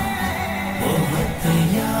सरकार बहुत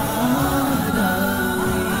याद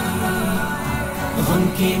आए गम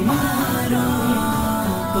के मारों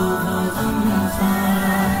को वो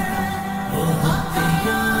गमखार बहुत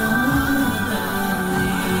याद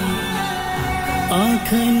आए आँख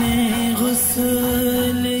ने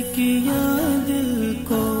गुस्ल किया दिल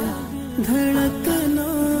को धड़कना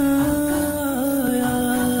आया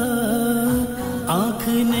आँख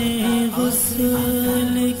ने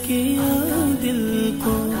गुस्ल किया दिल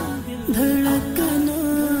को धड़कना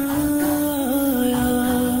आया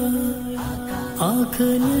आँख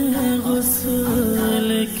ने गुस्ल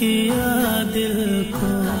किया दिल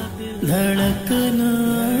को धड़कना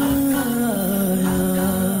आया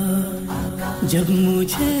जब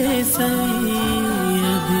मुझे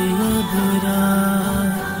सैयद अबरा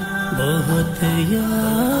बहुत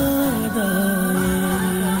याद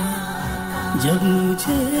आए जब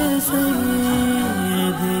मुझे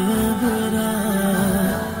सैयद अबरा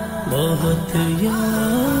बहुत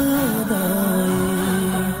याद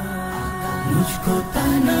आए मुझको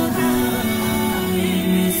तन्हाई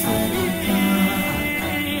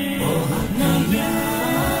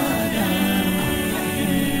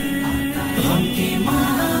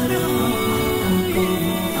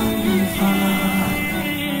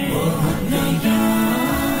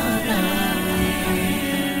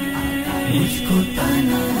मुझको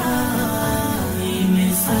तन्हाई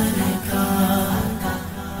में सरकार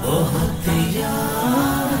बहुत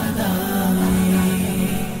याद आए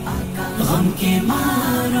गम के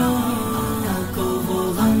मारों को वो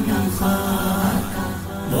गमख्वार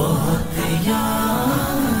बहुत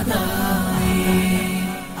याद आए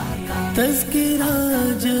तज़किरा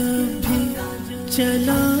जब भी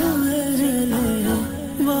चला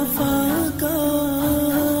वफा का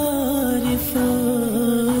रिफ़ा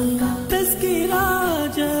तज़किरा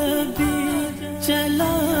जब भी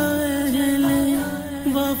चला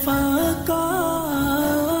वफा का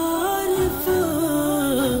रिफ़ा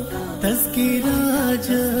तज़किरा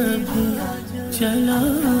जब भी चला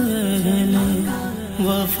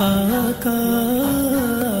वफा का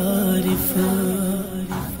रिफ़ा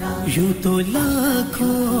यूं तो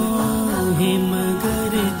लाखों ही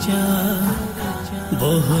मगर जा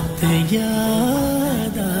बहुत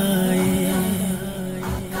याद आए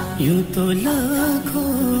यूं तो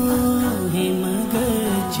लाखों ही मगर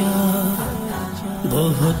जा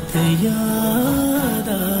बहुत याद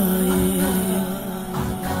आए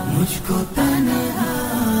मुझको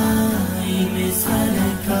तन्हाई में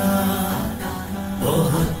सरकार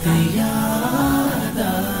बहुत याद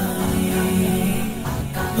आए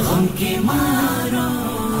गम के मारों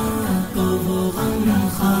को वो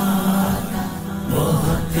गमख्वार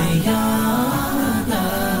बहुत याद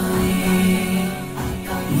आए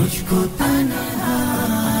मुझको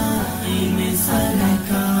तन्हाई में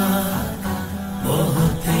सरकार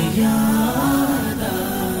बहुत याद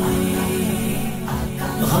आए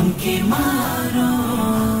गम के मारों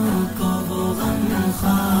को वो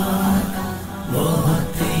गमख्वार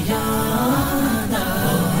बहुत याद आए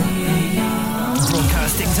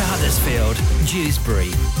Broadcasting to Huddersfield,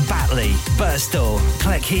 Dewsbury, Batley, Birstall,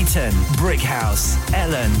 Cleckheaton, Brickhouse,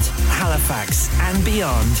 Elland, Halifax and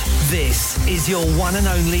beyond. This is your one and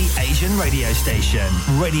only Asian radio station,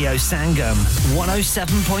 Radio Sangam,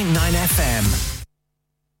 107.9 FM.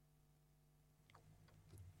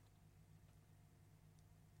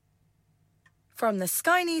 From the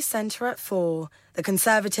Sky News Centre at 4, the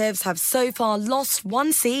Conservatives have so far lost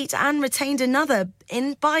one seat and retained another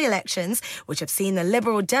in by-elections, which have seen the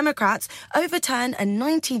Liberal Democrats overturn a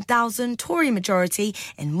 19,000 Tory majority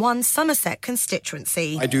in one Somerset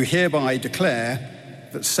constituency. I do hereby declare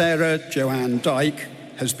that Sarah Joanne Dyke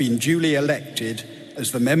has been duly elected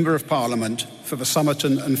as the Member of Parliament for the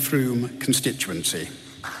Somerton and Frome constituency.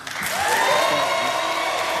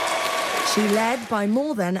 She led by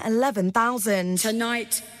more than 11,000.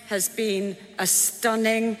 Tonight has been a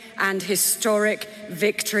stunning and historic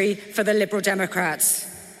victory for the Liberal Democrats.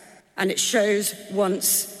 And it shows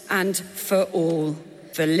once and for all,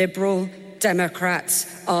 the Liberal Democrats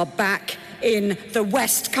are back in the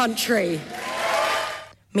West Country.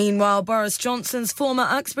 Meanwhile, Boris Johnson's former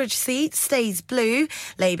Uxbridge seat stays blue.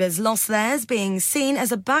 Labour's lost theirs, being seen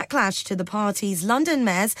as a backlash to the party's London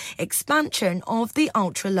mayor's expansion of the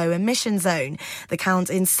ultra-low emission zone. The count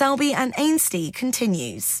in Selby and Ainsty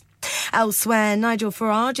continues. Elsewhere, Nigel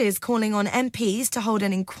Farage is calling on MPs to hold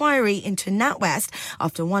an inquiry into NatWest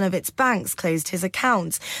after one of its banks closed his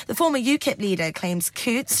accounts. The former UKIP leader claims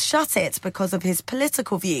Coutts shut it because of his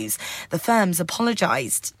political views. The firms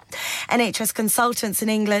apologised. NHS consultants in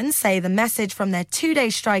England say the message from their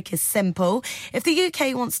two-day strike is simple. If the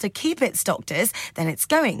UK wants to keep its doctors, then it's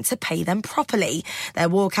going to pay them properly. Their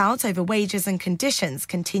walkout over wages and conditions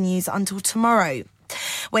continues until tomorrow.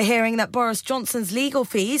 We're hearing that Boris Johnson's legal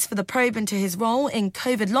fees for the probe into his role in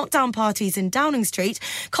COVID lockdown parties in Downing Street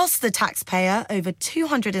cost the taxpayer over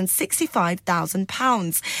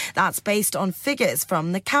 £265,000. That's based on figures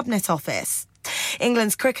from the Cabinet Office.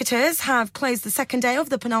 England's cricketers have closed the second day of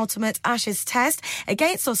the penultimate Ashes Test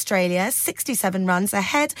against Australia, 67 runs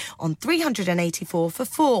ahead on 384 for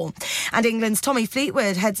 4. And England's Tommy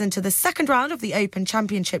Fleetwood heads into the second round of the Open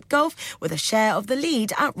Championship Golf with a share of the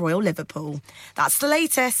lead at Royal Liverpool. That's the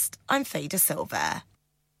latest. I'm Faye De Silva.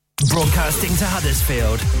 Broadcasting to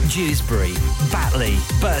Huddersfield, Dewsbury, Batley,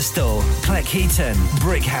 Birstall, Cleckheaton,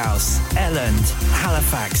 Brickhouse, Elland,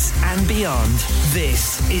 Halifax and beyond.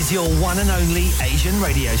 This is your one and only Asian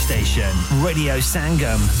radio station, Radio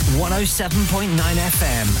Sangam, 107.9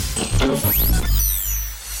 FM.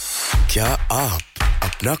 क्या आप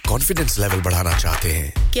अपना confidence level बढ़ाना चाहते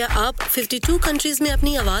हैं? क्या आप 52 countries में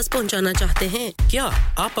अपनी आवाज पहुंचाना चाहते हैं? क्या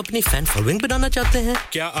आप अपनी फैन फॉलोइंग बनाना चाहते हैं?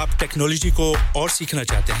 क्या आप टेक्नोलॉजी को और सीखना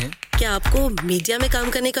चाहते हैं? क्या आपको मीडिया में काम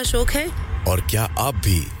करने का शौक है? और क्या आप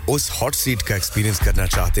भी उस हॉट सीट का एक्सपीरियंस करना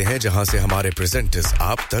चाहते हैं जहां से हमारे प्रेजेंटर्स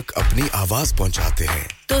आप तक अपनी आवाज पहुंचाते हैं?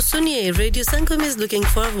 तो सुनिए, radio Sangam is looking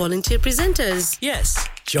for volunteer presenters. Yes.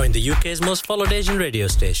 Join the UK's most followed Asian radio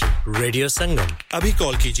station, Radio Sangam. Abhi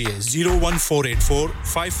call kijiye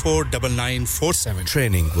 01484549947.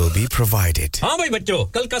 Training will be provided. हाँ भाई बच्चों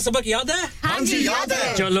कल का सबक याद है हाँ जी याद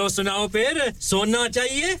है चलो सुनाओ फिर सोना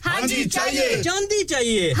चाहिए हाँ जी चाहिए चांदी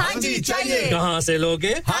चाहिए हाँ जी चाहिए कहाँ से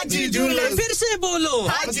लोगे हाजी जूलर्स फिर से बोलो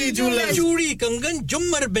हाजी जूलर्स चूड़ी कंगन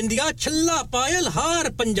जुमर बिंदिया छल्ला पायल हार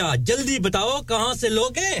पंजा जल्दी बताओ कहाँ से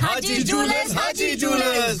लोगे हाजी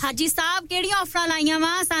जूलर्स हाजी साहब केड़ी ऑफर लाईया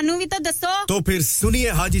वा सानू भी तो दसो तो फिर सुनिए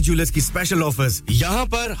हाजी जूलर्स की स्पेशल ऑफर्स यहाँ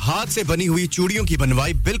पर हाथ से बनी हुई चूड़ियों की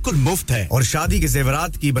बनवाई बिल्कुल मुफ्त है और शादी के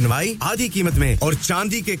जेवरात की बनवाई आधी कीमत में और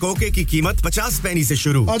चांदी के कोके की कीमत 50 पैसे से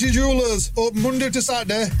शुरू Haji Jewellers open Monday to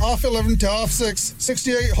Saturday half 11 to half 6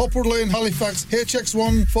 68 Hopwood Lane Halifax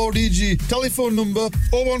HX1 4DG telephone number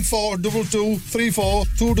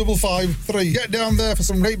 01422342553 get down there for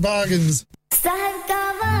some great bargains सहर का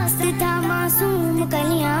वक्त था मासूम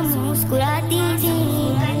कलियां मुस्कुराती थी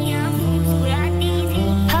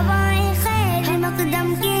हवाएं खैर मकदम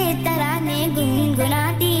के तराने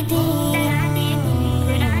गुनगुनाती थी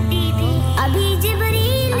अभी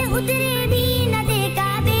जिब्रील उतरे भी न देखा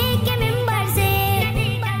बे के मिंबर से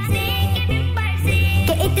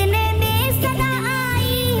कि इतने में सदा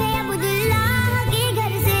आई है अब्दुल्लाह के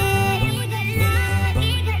घर से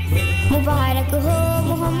मुबारक हो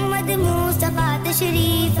मोहम्मद मुस्तफा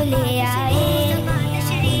तशरीफ ले आए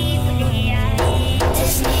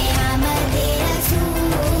जश्न आमद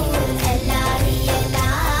रसूल अल्लाह ही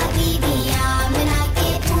अल्लाह बीबी आमना के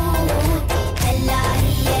पूत अल्लाह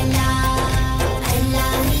ही अल्लाह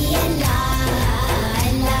अल्लाह ही अल्लाह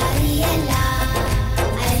अल्लाह ही अल्लाह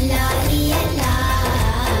अल्लाह ही अल्लाह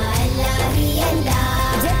अल्लाह ही अल्लाह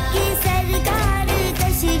जबकि सरकार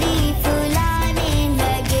तशरीफ लाने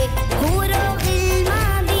लगे हूरो गिल्मा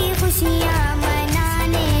भी खुशियां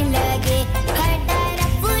मनाने लगे हर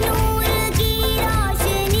तरफ नूर की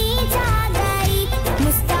रोशनी छा गई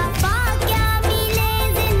मुस्तफा क्या मिले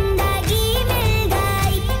जिंदगी मिल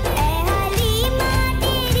गई ए हलीमा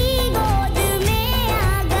तेरी गोद में आ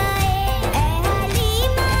गए ए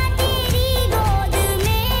हलीमा तेरी गोद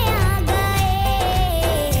में आ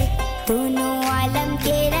गए दोनों आलम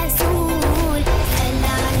के रसूल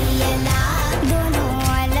अल्लाह ही अल्लाह दोनों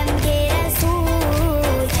आलम के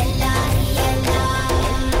रसूल अल्लाह ही अल्लाह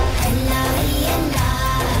अल्लाह ही अल्लाह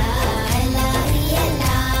अल्लाह ही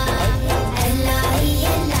अल्लाह अल्लाह ही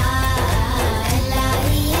अल्लाह अल्लाह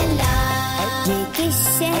ही अल्लाह ये किस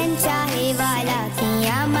शहंशाहे वाला की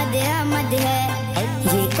आमद आमद है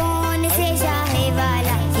ये कौन से शाहे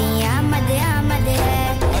वाला की आमद आमद है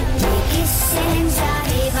ये किस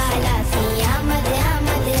शहंशाहे वाला की आमद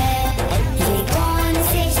आमद है ये कौन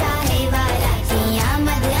से शाहे वाला की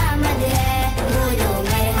आमद आमद है बोलो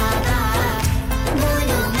मरहबा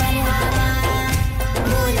बोलो मरहबा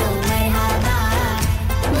बोलो मरहबा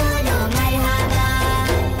बोलो मरहबा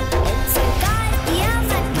सरकार की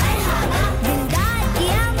आमद मरहबा दिलदार की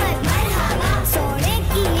आमद मरहबा सोने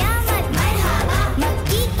की आमद मरहबा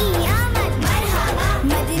मक्की की आमद मरहबा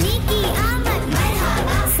मदनी की आमद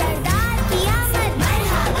मरहबा सरदार की आमद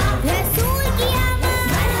मरहबा रसूल की आमद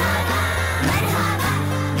मरहबा मरहबा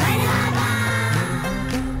मरहबा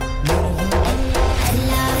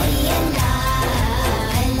अल्लाह ही अल्लाह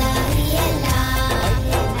अल्लाह ही अल्लाह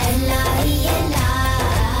अल्लाह ही अल्लाह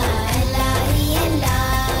अल्लाह ही अल्लाह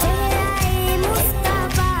चेहरा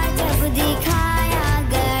मुस्तफा जब दिखाया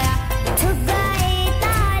गया छुप गए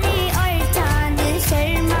तारे और चांद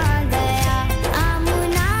शर्मा गया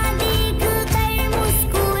आमुना देख कर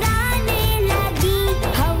मुस्कुराने लगी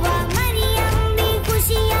हवा मरियम भी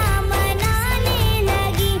खुशियां मनाने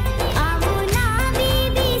लगी आमुना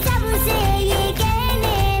बीबी सबसे ये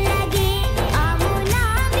कहने लगी आमुना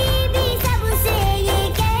बीबी सबसे ये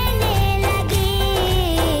कहने लगी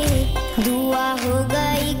दुआ हो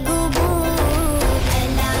गई कबूल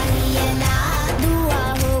अल्लाह ही अल्लाह दुआ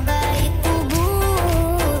हो गई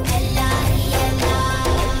कबूल अल्लाह ही अल्लाह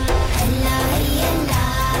अल्लाह ही अल्लाह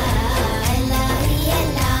अल्लाह ही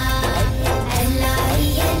अल्लाह अल्लाह ही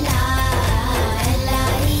अल्लाह अल्लाह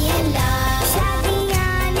ही अल्लाह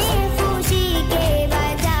शादियां ने खुशी के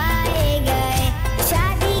बजाए गए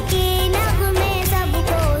शादी के नगमे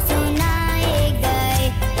सबको सुनाए गए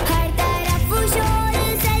हर तरफ शोर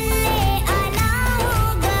सल्ले अला हो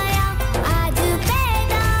गया आज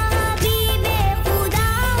पैदा हबीबे खुदा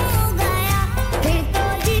हो गया फिर तो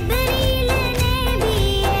जिब्रील ने भी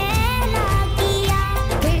ऐला किया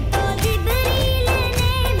फिर तो जिब्रील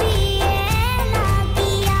ने भी ऐला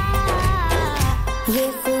किया ये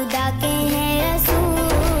खुदा के हैं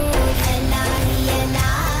रसूल अल्लाह ही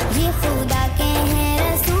अल्लाह ये खुदा के हैं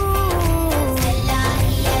रसूल अल्लाह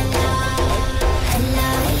ही अल्लाह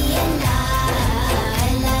अल्लाह ही अल्लाह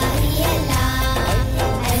अल्लाह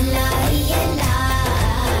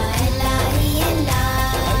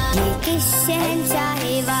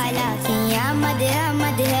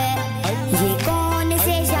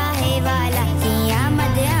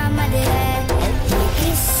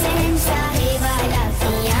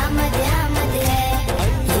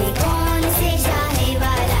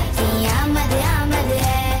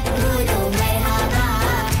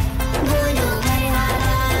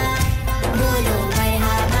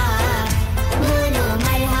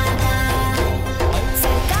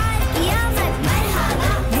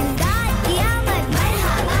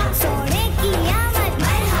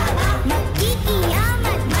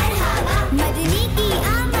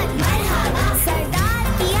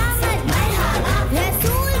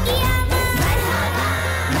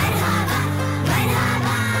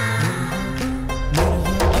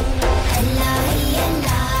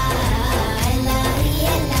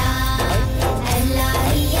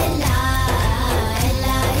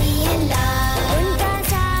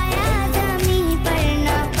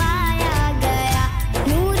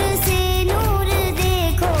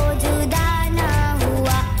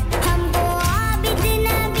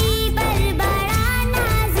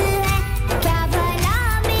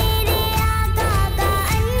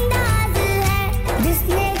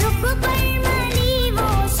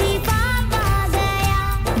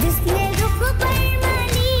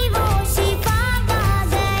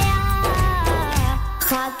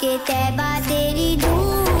खाके तैबा तेरी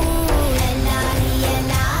धूल अल्लाह ही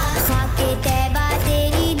अल्लाह खाके तैबा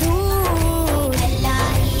तेरी धूल अल्लाह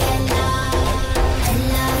ही अल्लाह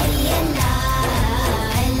अल्लाह ही अल्लाह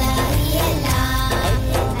अल्लाह ही अल्लाह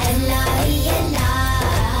अल्लाह ही अल्लाह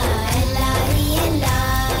अल्लाह ही अल्लाह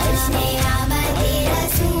उसने आमद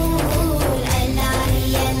रसूल अल्लाह ही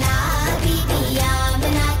अल्लाह बीबियां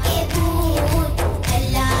बना के पूत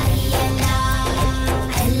अल्लाह ही अल्लाह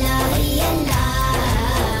अल्लाह ही अल्लाह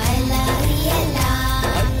अल्लाह ही अल्लाह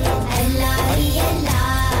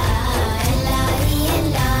अल्लाह ही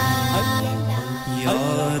अल्लाह या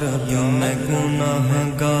रब मैं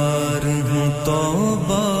गुनाहगार हूँ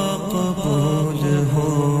तौबा कबूल हो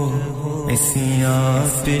इसियां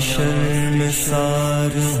पे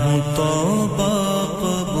शर्मसार हूँ तौबा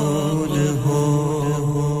कबूल हो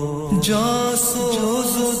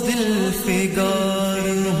जासूस दिल फिगार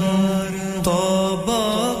हूँ तौबा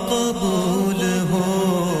कबूल हो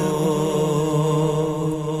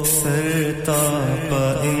सरतापा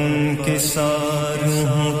इनकिसार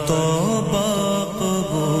हूँ तौबा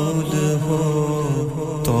कबूल हो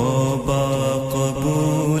तौबा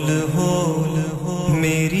कबूल हो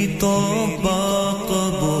मेरी तौबा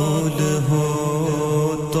कबूल हो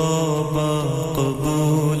तौबा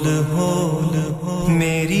कबूल हो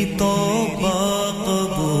मेरी तौबा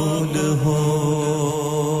कबूल हो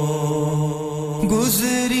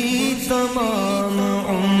गुजरी तमाम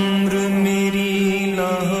उम्र मेरी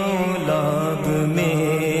लाहौलाब में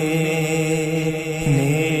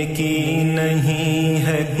नेकी नहीं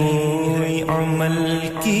है कोई अमल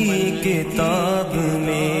की किताब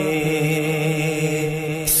में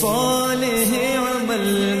सालेह अमल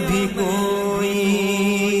भी कोई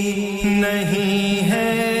नहीं है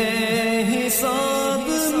हिसाब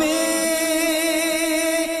में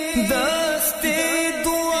दस्ते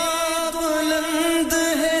दुआ बुलंद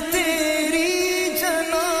है तेरी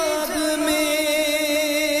जनाब में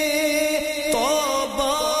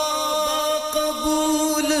तौबा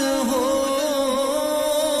कबूल हो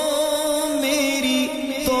मेरी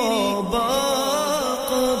तौबा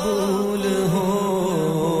कबूल हो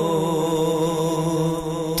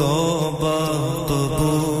तौबा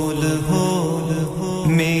कबूल हो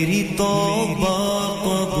मेरी तौबा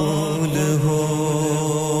कबूल हो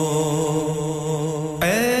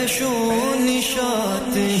ऐशो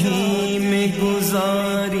निशात ही में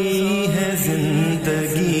गुजारी है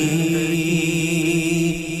जिंदगी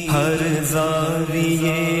हर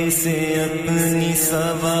जाविये से अपनी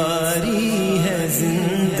सवारी है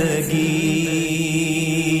जिंदगी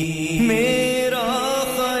मेरा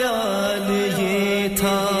ख्याल ये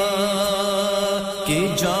था कि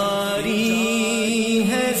जारी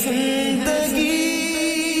है जिंदगी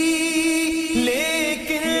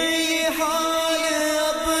लेकिन ये हाल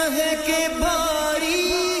अब है कि भारी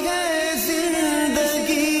है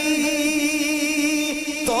जिंदगी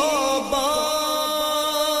तौबा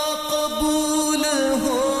कबूल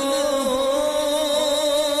हो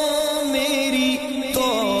मेरी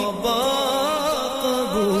तौबा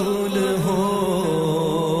कबूल हो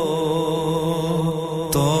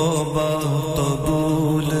तौबा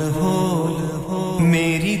कबूल हो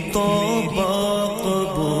मेरी तौबा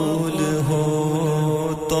कबूल हो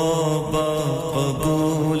तौबा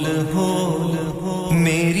कबूल हो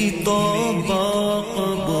मेरी तौबा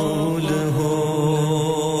कबूल हो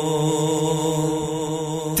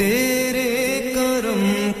तेरे करम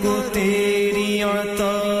को तेरी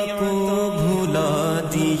अता को भुला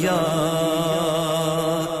दिया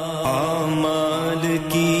आमाल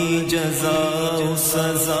की जज़ा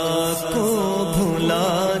सज़ा को भुला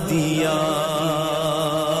दिया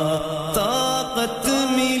ताकत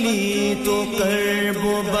मिली तो कर्ब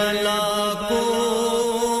बला को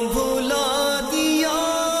भुला दिया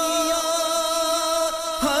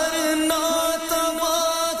हर नातवा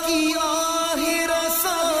की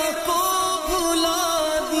आहिरसा को भुला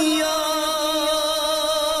दिया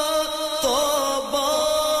तौबा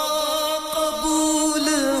कबूल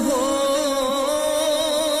हो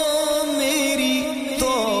मेरी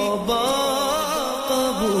तौबा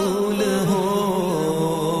कबूल हो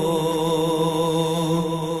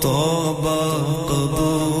तौबा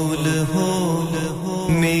कबूल हो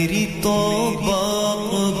मेरी तौबा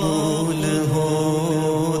कबूल हो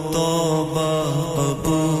तौबा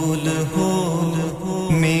कबूल हो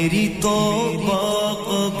मेरी तौबा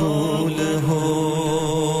कबूल हो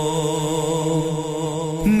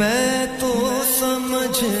मैं तो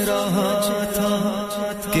समझ रहा था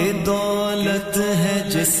कि दौलत है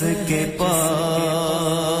जिसके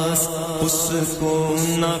पास उसको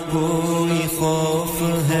न कोई खौफ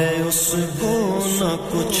है उसको न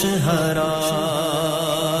कुछ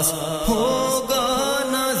हरास होगा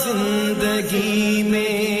न जिंदगी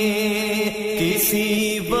में किसी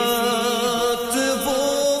वक्त वो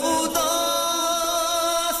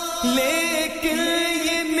उदास लेकिन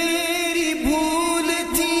ये मेरी भूल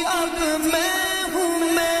थी अब मैं हूँ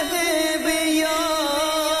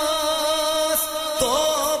महवेयास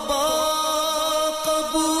तौबा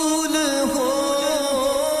कबूल हो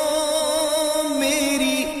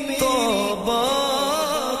मेरी तौबा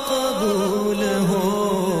कबूल हो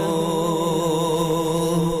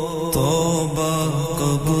तौबा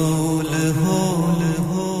कबूल हो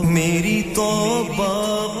मेरी तौबा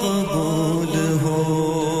कबूल हो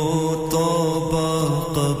तौबा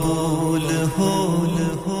कबूल हो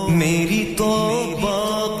मेरी तौबा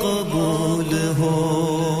कबूल हो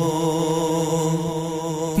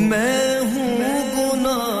मैं हूँ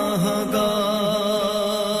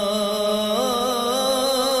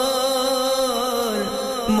गुनाहगार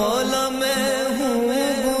मौला मैं हूँ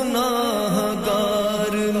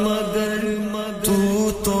गुनाहगार मगर तू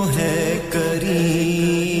तो है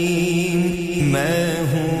करीम मैं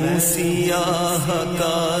हूँ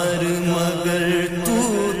सियाहकार मगर तू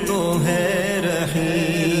तो है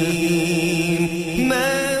रहीम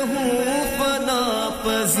मैं हूँ फना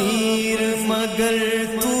पजीर मगर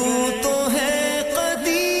तू तो है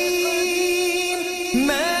कदीम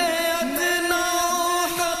मैं अदना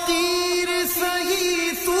हकीर सही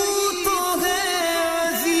तू तो है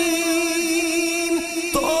अजीम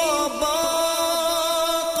तौबा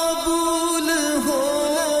कबूल हो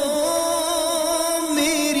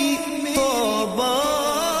मेरी तौबा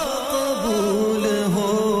कबूल हो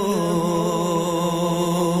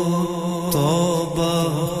तौबा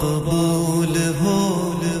कबूल हो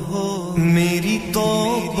मेरी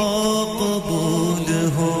तौबा कबूल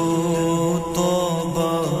हो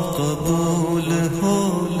तौबा कबूल हो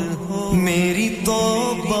मेरी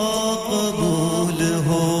तौबा कबूल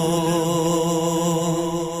हो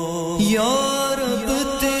या रब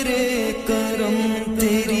तेरे करम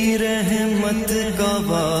तेरी रहमत का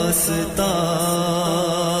वास्ता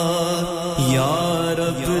या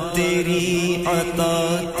रब तेरी अता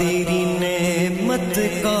तेरी नेमत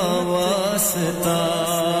का वास्ता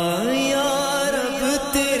या रब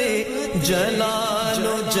तेरे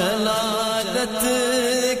जलालो जलालत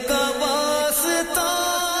का वास्ता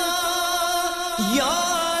या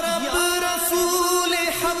रब रसूल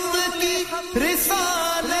हक की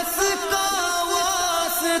रिसालत का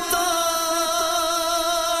वास्ता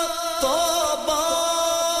तौबा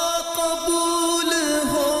कबूल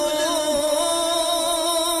हो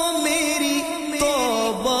मेरी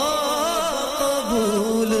तौबा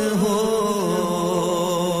कबूल हो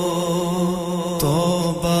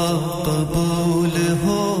तौबा कबूल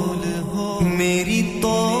हो मेरी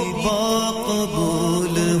तौबा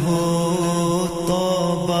कबूल हो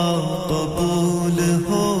तौबा कबूल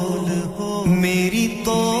हो मेरी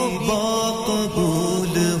तौबा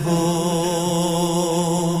कबूल हो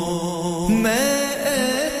मैं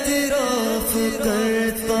एतराफ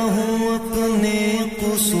करता हूँ अपने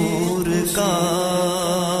कसूर का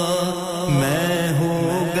मैं हो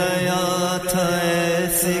गया था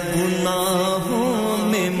ऐसे गुनाहों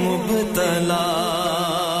में मुब्तला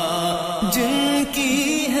जिनकी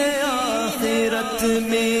है आखिरत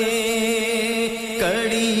में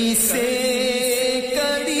कड़ी से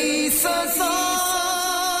कड़ी सजा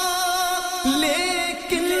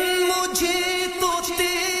लेकिन मुझे तो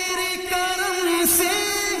तेरे करम से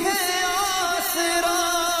है आसरा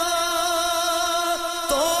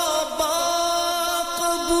तौबा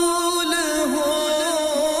कबूल हो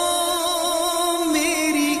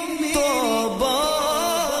मेरी तौबा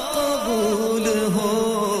कबूल हो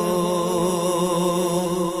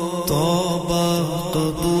तौबा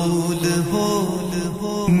कबूल हो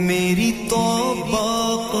मेरी तौबा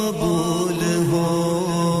कबूल हो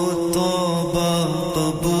तौबा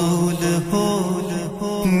कबूल हो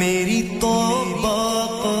मेरी तौबा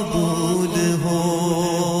कबूल हो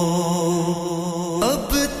अब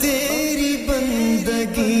तेरी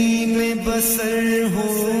बंदगी में बसर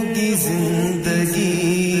होगी जिंदगी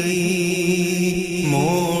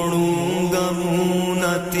मोड़ूंगा मुँह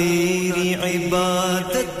न तेरी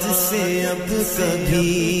इबादत से अब कभी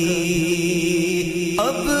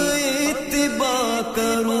अब इत्तिबा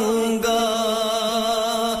करूंगा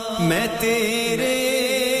मैं तेरे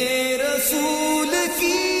रसूल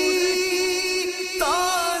की ता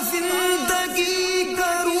जिंदगी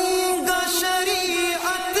करूंगा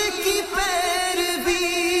शरीयत की पैरवी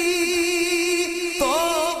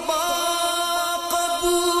तौबा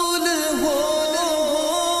कबूल हो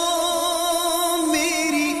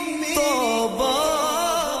मेरी तौबा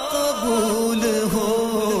कबूल हो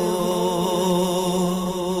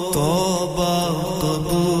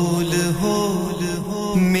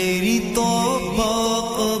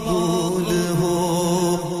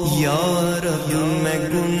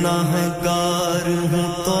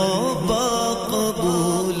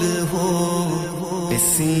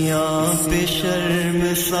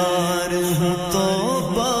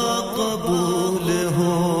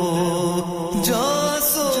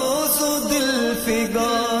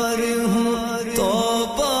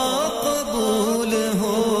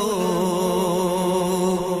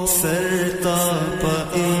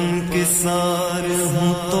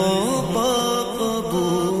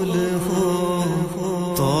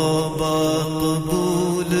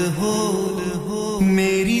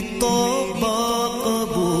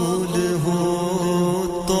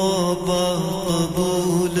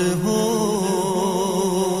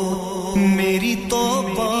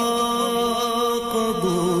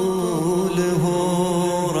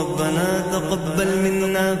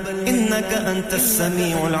إنك أنت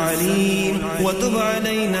السميع العليم وتب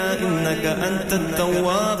علينا إنك أنت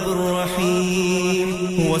التواب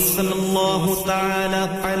الرحيم وصلى الله تعالى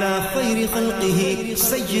على خير خلقه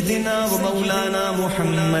سيدنا ومولانا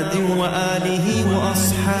محمد وآله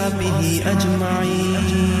وأصحابه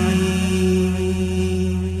أجمعين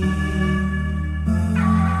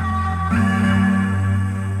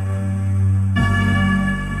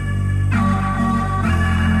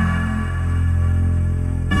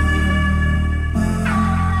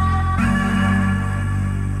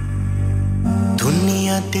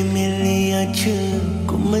ਤੇ ਮਿਲੇ ਅੱਜ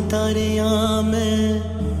ਘੁੰਮਦਾ ਰਿਹਾ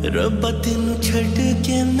ਮੈਂ ਰੱਬਾ ਤੈਨੂੰ ਛੱਡ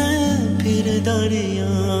ਕੇ ਮੈਂ ਫਿਰਦਾ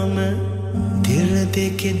ਰਿਹਾ ਮੈਂ ਦਿਲ ਦੇ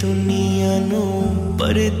ਕੇ ਦੁਨੀਆ ਨੂੰ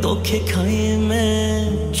ਬੜੇ ਧੋਖੇ ਖਾਏ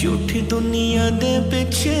ਮੈਂ ਝੂਠੀ ਦੁਨੀਆ ਦੇ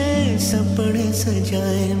ਪਿੱਛੇ ਸੁਪਨੇ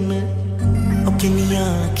ਸਜਾਏ ਮੈਂ ਉਹ ਕਿੰਨੀਆਂ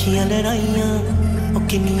ਅੱਖੀਆਂ ਲੜਾਈਆਂ ਉਹ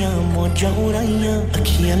ਕਿੰਨੀਆਂ ਮੌਜਾਂ ਉਡਾਈਆਂ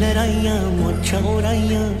ਅੱਖੀਆਂ ਲੜਾਈਆਂ ਮੌਜਾਂ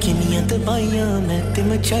ਉਡਾਈਆਂ ਕਿੰਨੀਆਂ ਤਬਾਹੀਆਂ ਮੈਂ ਤੇ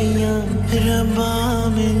ਮਚਾਈਆਂ ਰੱਬਾ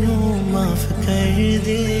ਮੈਨੂੰ ਮਾਫ ਕਰ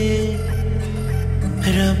ਦੇ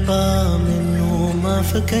ਰੱਬਾ ਮੈਨੂੰ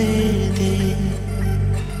ਮਾਫ ਕਰ ਦੇ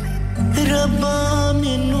ਰੱਬਾ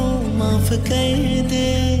ਮੈਨੂੰ ਮਾਫ ਕਰ ਦੇ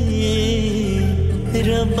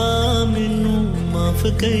ਰੱਬਾ ਮੈਨੂੰ ਮਾਫ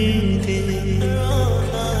ਕਰ ਦੇ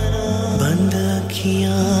बंद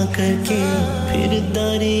अखियां करके फिर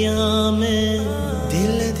दरिया में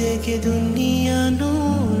दिल दे के दुनिया नू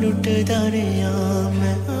लुट दरिया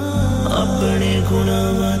में अपने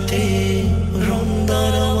गुनाहां ते रोंदा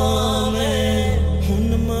रवा मैं हुन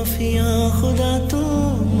माफिया खुदा तो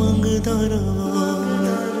मंगदा रवा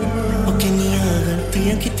ओ किन्नियां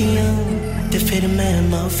गलतियां कीतियां ਤੇ ਫਿਰ ਮੈਂ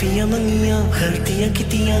ਮਾਫੀਆਂ ਮੰਗੀਆਂ ਗਲਤੀਆਂ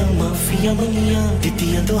ਕੀਤੀਆਂ ਮਾਫੀਆਂ ਮੰਗੀਆਂ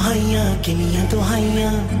ਦਿੱਤੀਆਂ ਦੁਹਾਈਆਂ ਕਿੰਨੀਆਂ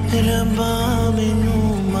ਦੁਹਾਈਆਂ ਰੱਬਾ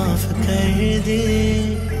ਮੈਨੂੰ ਮਾਫ ਕਰ ਦੇ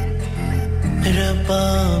ਰੱਬਾ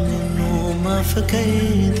ਮੈਨੂੰ ਮਾਫ ਕਰ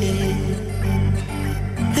ਦੇ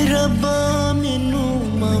ਰੱਬਾ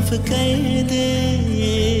ਮੈਨੂੰ ਮਾਫ ਕਰ ਦੇ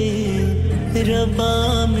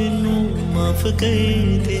ਰੱਬਾ ਮੈਨੂੰ ਮਾਫ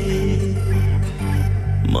ਕਰ ਦੇ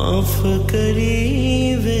माफ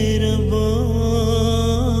करी वे रब्बा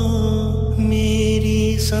मेरी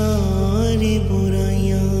सारी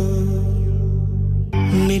बुराइयां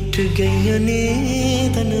मिट गईयां ने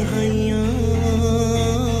तन्हाइयां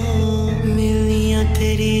मिलियां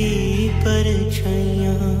तेरी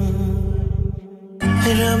परछाइयां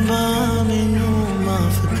रब्बा मैनू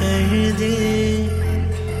माफ कर दे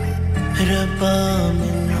रब्बा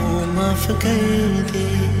मैनू माफ कर दे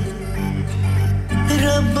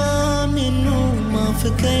रब्बा मैनू माफ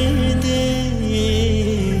कर दे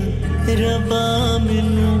रब्बा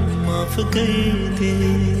मैनू माफ कर दे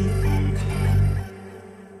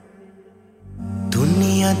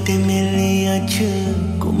दुनिया ते मिले अज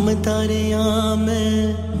घुमदा रहा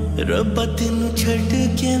मैं रब्बा तैनू छड्ड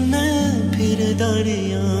के मैं फिरदा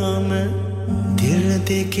रहा मैं दिल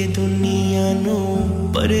दे के दुनिया नू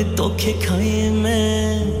बड़े धोखे खाए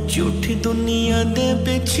मैं झूठी दुनिया दे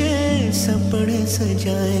पिछे सपने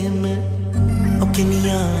सजाए मैं ओ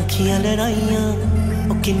किन्नियां अखियां लड़ाइयां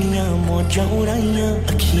ओ किन्नियां मौजां उड़ाइयां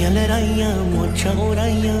अखियां लड़ाइयां मौजां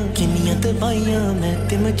उड़ाइयां किन्नियां तबाहियां मैं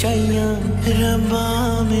ते मचाइयां रब्बा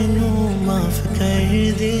मैनू माफ कर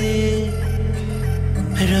दे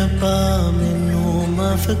रब्बा मैनू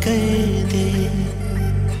माफ कर दे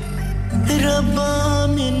रब्बा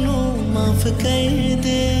मैनू माफ कर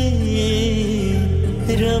दे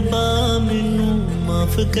रब्बा मैनू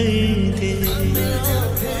माफ कर दे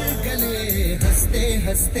गले हंसते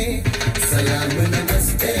हंसते सलाम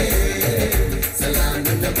नमस्ते सलाम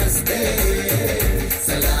नमस्ते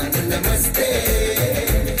सलाम नमस्ते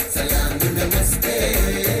सलाम नमस्ते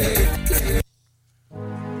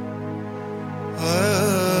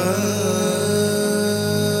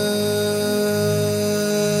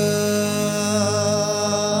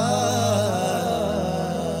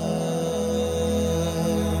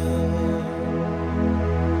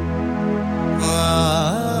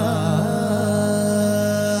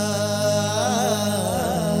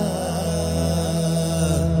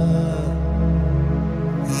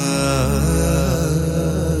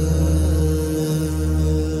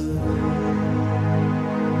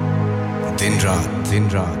दिन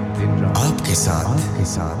रात आपके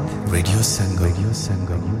साथ रेडियो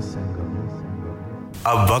संगम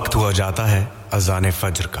अब वक्त हुआ जाता है अज़ान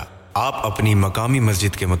फज्र का आप अपनी मकामी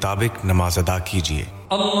मस्जिद के मुताबिक नमाज अदा कीजिए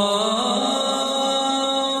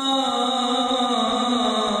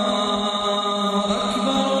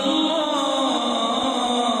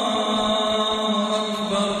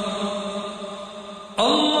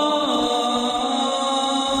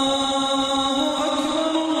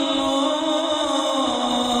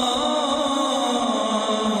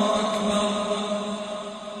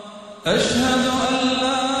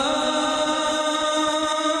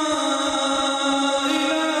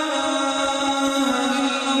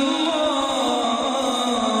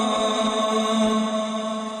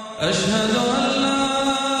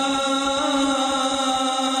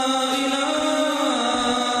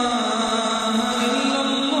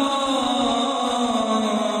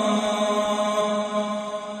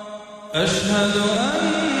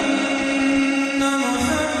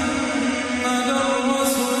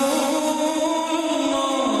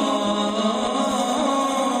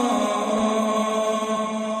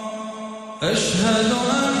أشهد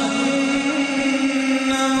أن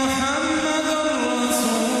محمد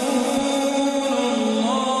رسول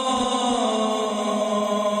الله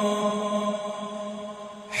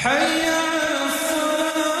حي على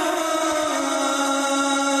الصلاة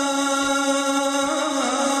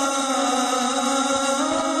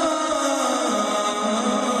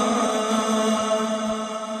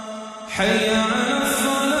حي على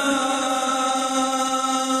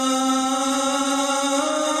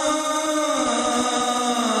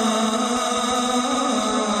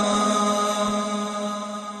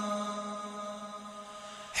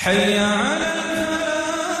حي على الفلاح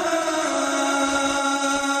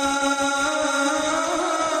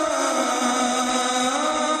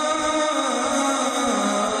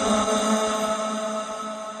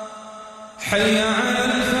حي على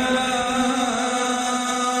الفلاح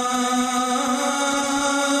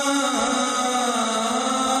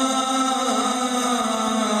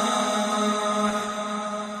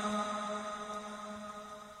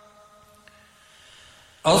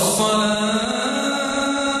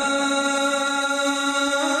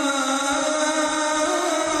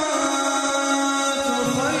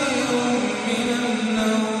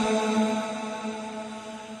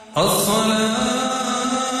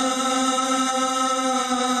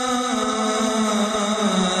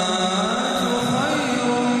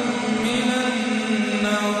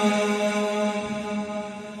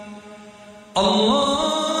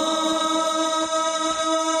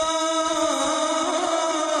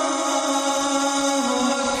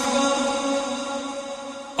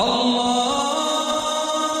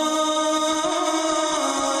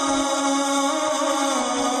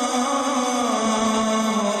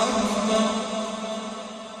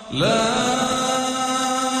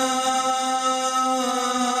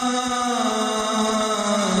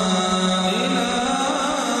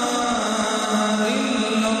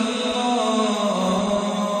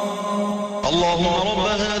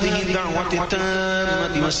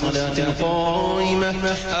الصلاة والصلاة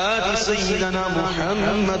القائمة آت سيدنا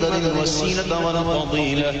محمد الوسيلة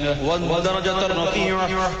والفضيلة والدرجة الرفيعة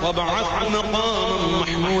وابعثه مقاما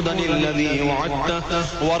محمودا الذي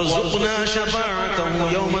وعدته وارزقنا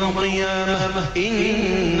شفاعته يوم القيامة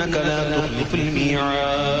إنك لا تخلف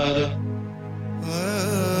الميعاد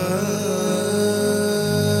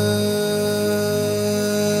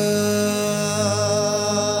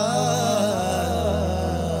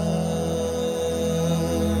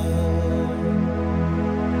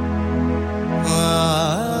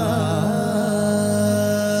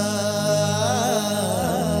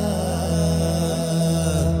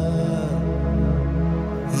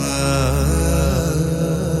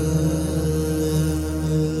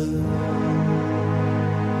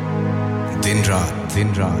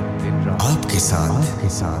दिन रात आपके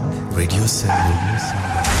साथ रेडियो संगम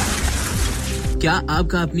क्या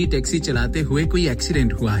आपका अपनी टैक्सी चलाते हुए कोई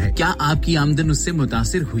एक्सीडेंट हुआ है क्या आपकी आमदन उससे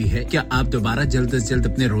मुतासिर हुई है क्या आप दोबारा जल्द से जल्द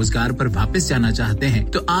अपने रोजगार पर वापस जाना चाहते हैं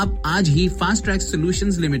तो आप आज ही फास्ट ट्रैक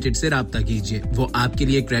सॉल्यूशंस लिमिटेड से राब्ता कीजिए वो आपके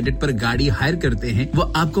लिए क्रेडिट पर गाड़ी हायर करते हैं वो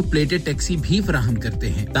आपको प्लेटेड टैक्सी भी फराहम करते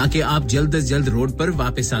हैं ताकि आप जल्द से जल्द रोड पर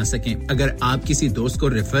वापस आ सकें अगर आप किसी दोस्त को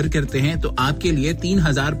रेफर करते हैं तो आपके लिए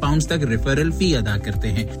 3000 पाउंड तक रेफरल फी अदा करते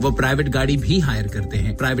हैं वो प्राइवेट गाड़ी भी हायर करते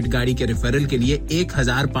हैं प्राइवेट गाड़ी के रेफरल के लिए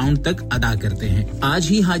 1000 पाउंड तक अदा करते हैं आज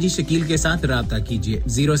ही हाजी शकील के साथ राब्ता कीजिए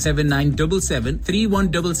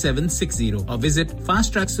 07977317760 और visit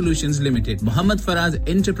fast track solutions limited Mohammad Faraz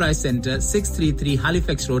enterprise centre 633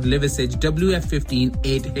 Halifax road Liversedge WF15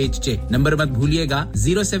 8HJ नंबर मत भूलिएगा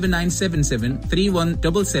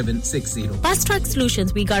 07977317760 Fast Track Solutions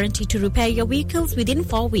we guarantee to repair your vehicles within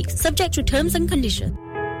 4 weeks subject to terms and conditions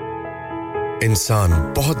इंसान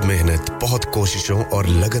बहुत मेहनत बहुत कोशिशों और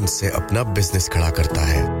लगन से अपना बिजनेस खड़ा करता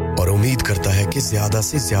है और उम्मीद करता है कि ज्यादा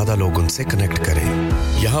से ज्यादा लोग उनसे कनेक्ट करें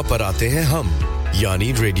यहाँ पर आते हैं हम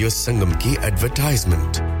यानी रेडियो संगम की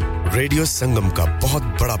एडवर्टाइजमेंट रेडियो संगम का बहुत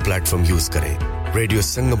बड़ा प्लेटफॉर्म यूज करें रेडियो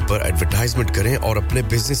संगम पर एडवर्टाइजमेंट करें और अपने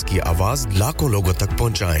बिजनेस की आवाज लाखों लोगों तक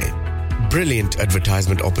पहुंचाएं Brilliant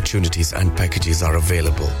advertisement opportunities and packages are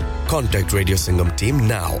available. Contact Radio Singham team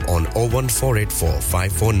now on 01484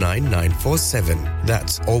 549 947.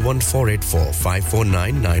 That's 01484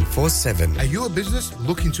 549 947. Are you a business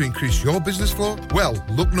looking to increase your business flow? Well,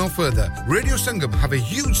 look no further. Radio Singham have a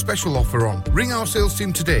huge special offer on. Ring our sales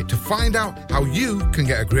team today to find out how you can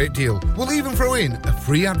get a great deal. We'll even throw in a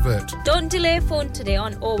free advert. Don't delay, phone today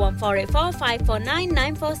on 01484 549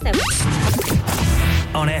 947.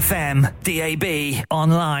 On FM, DAB,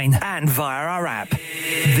 online and via our app.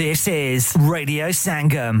 This is Radio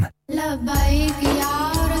Sangam. Labbaik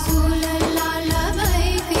ya Rasool Allah,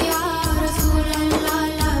 labbaik ya Rasool Allah,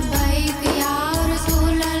 labbaik ya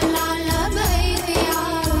Rasool Allah, labbaik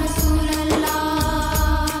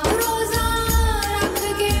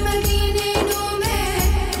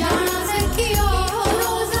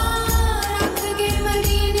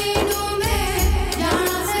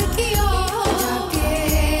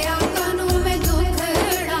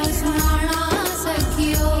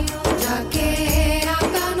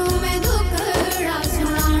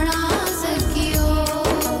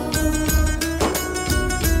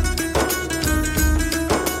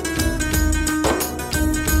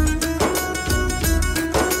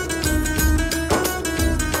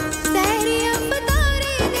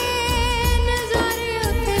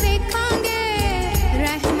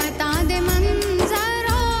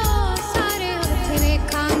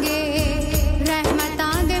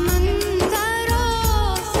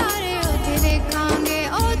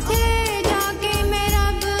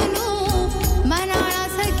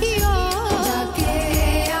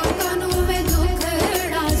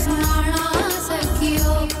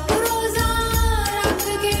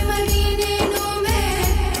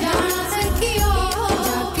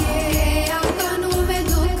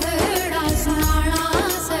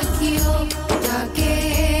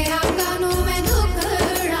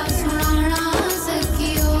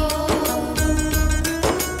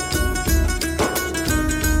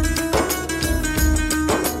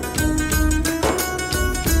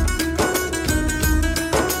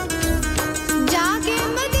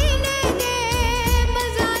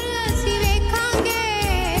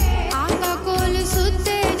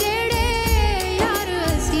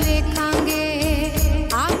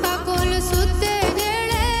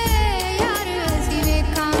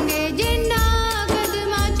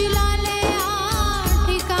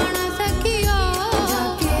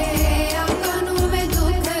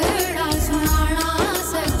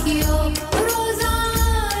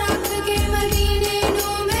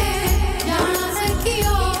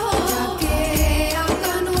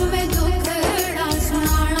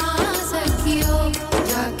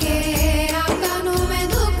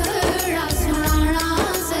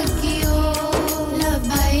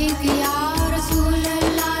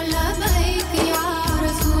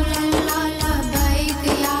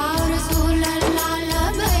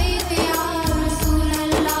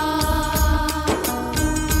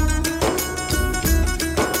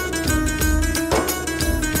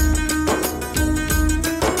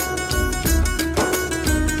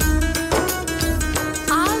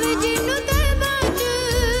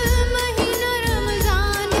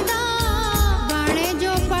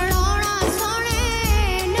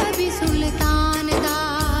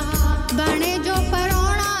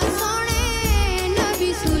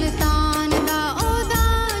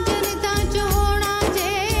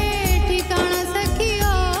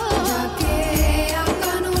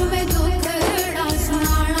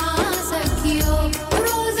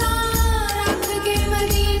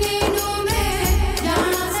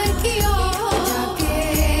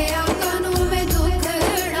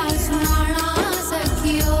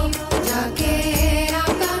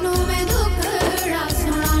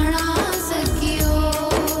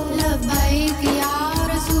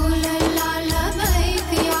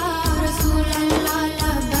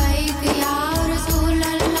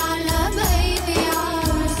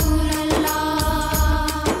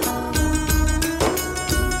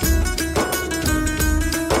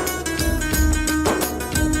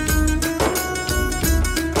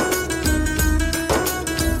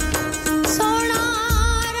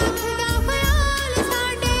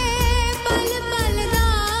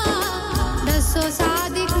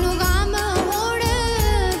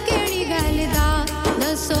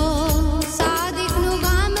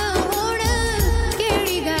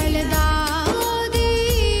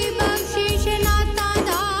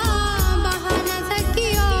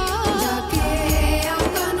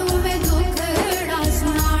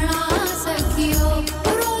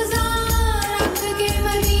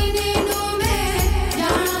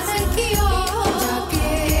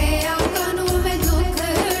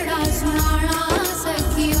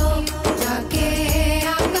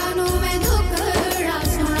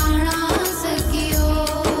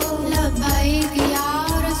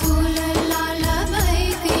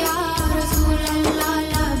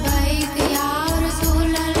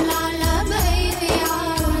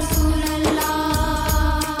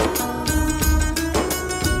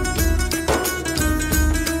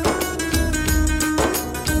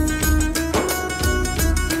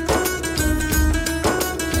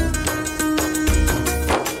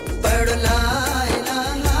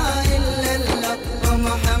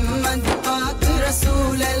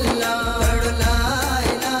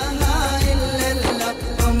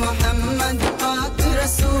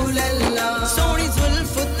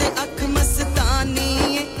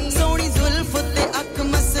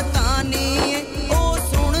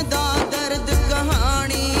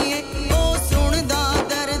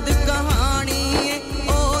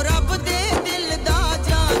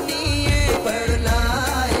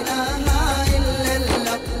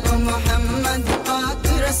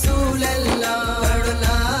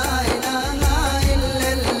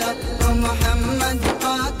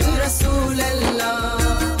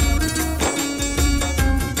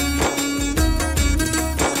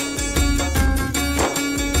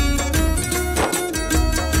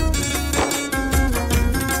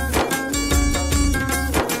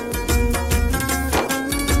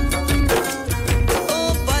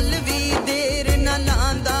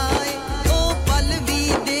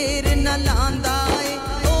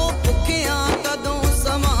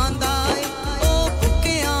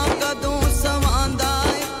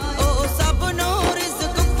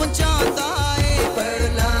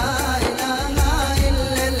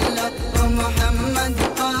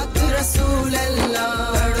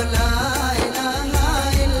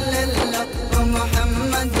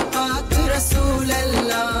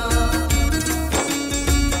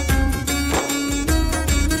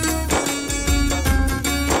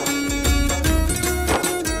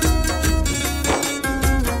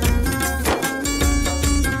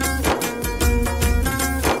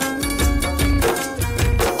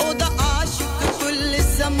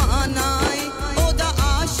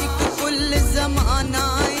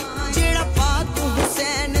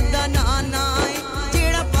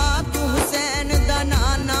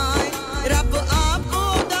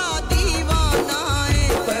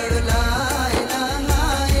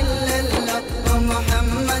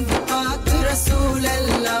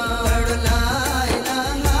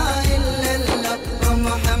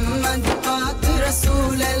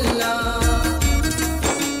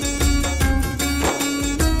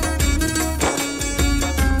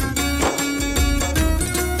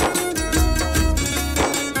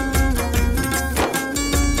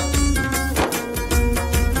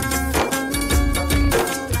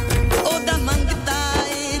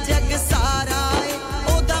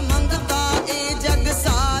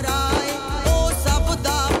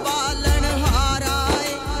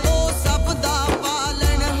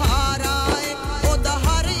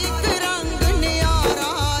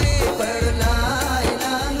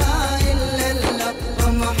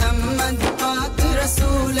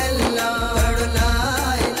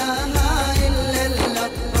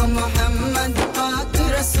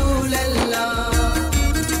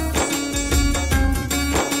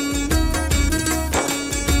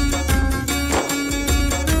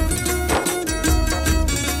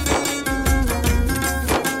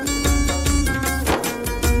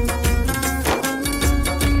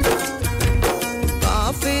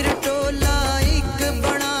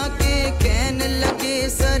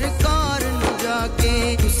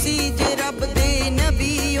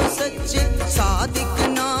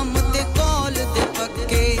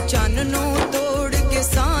ਚੰਨ ਨੂੰ ਤੋੜ ਕੇ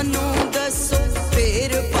ਸਾਨੂੰ ਦੱਸੋ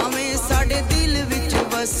ਫੇਰ ਭਾਵੇਂ ਸਾਡੇ ਦਿਲ ਵਿੱਚ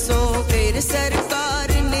ਵਸੋ ਫੇਰ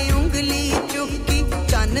ਸਰਕਾਰ ਨੇ ਉਂਗਲੀ ਚੁੱਕੀ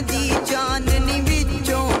ਚੰਨ ਦੀ ਚਾਨਣੀ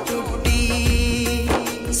ਵਿੱਚੋਂ ਟੁੱਟੀ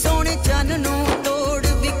ਸੋਹਣੇ ਚੰਨ ਨੂੰ ਤੋੜ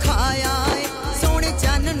ਵਿਖਾਇਆ ਏ ਸੋਹਣੇ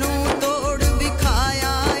ਚੰਨ ਨੂੰ ਤੋੜ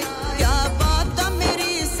ਵਿਖਾਇਆ ਏ ਕਿਆ ਬਾਤਾਂ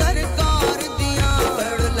ਮੇਰੀ ਸਰਕਾਰ ਦੀਆਂ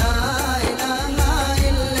ਪੜ੍ਹ ਲਾ ਇਲਾਹਾ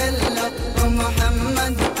ਇਲੱਲ੍ਲਾਹ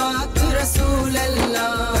ਮੁਹੰਮਦ ਪਾਕ ਰਸੂਲ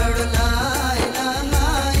ਅੱਲਾਹ ਪੜ੍ਹ ਲਾ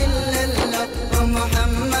ਇਲਾਹਾ ਇਲੱਲ੍ਲਾਹ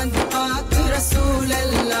ਮੁਹੰਮਦ ਪਾਕ ਰਸੂਲ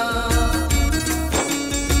ਅੱਲਾਹ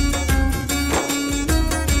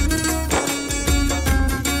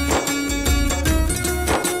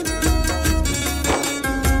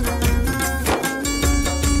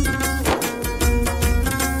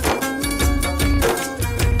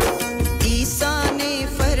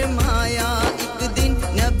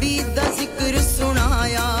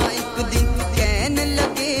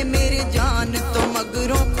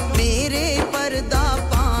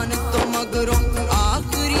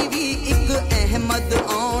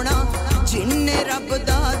ਰੱਬ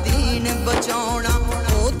ਦਾ ਦੀਨ ਬਚਾਉਣਾ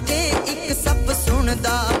ਉੱਥੇ ਇੱਕ ਸੱਪ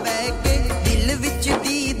ਸੁਣਦਾ ਬਹਿ ਕੇ ਦਿਲ ਵਿੱਚ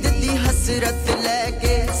ਦੀਦ ਦੀ ਹਸਰਤ ਲੈ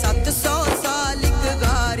ਕੇ 700 ਸਾਲ ਇੱਕ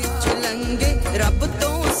ਗਾਰ ਚ ਲੰਘੇ ਰੱਬ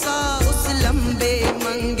ਤੋਂ ਸਾਹ ਉਸ ਲੰਬੇ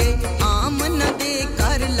ਮੰਗੇ ਆਮਨ ਦੇ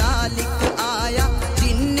ਘਰ ਲਾਲਿਕ ਆਇਆ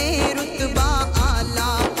ਜਿੰਨੇ ਰੁਤਬਾ ਆਲਾ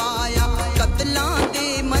ਪਾਇਆ ਕਤਲਾਂ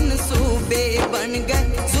ਦੇ ਮਨਸੂਬੇ ਬਣ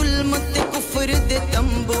ਗਏ ਜ਼ੁਲਮ ਤੇ ਕੁਫਰ ਦੇ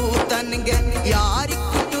ਤੰਬੂ ਤਨ ਗਏ ਯਾਰ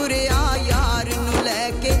ਟੁਰਿਆ ਯਾਰ ਨੂੰ ਲੈ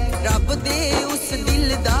ਕੇ ਰੱਬ ਦੇ ਉਸ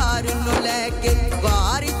ਦਿਲਦਾਰ ਨੂੰ ਲੈ ਕੇ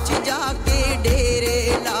ਵਾਰ ਚ ਜਾ ਕੇ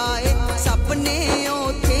ਡੇਰੇ ਲਾਏ ਸਭ ਨੇ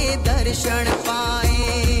ਉਥੇ ਦਰਸ਼ਨ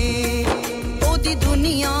ਪਾਏ ਉਹਦੀ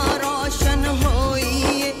ਦੁਨੀਆ ਰੋਸ਼ਨ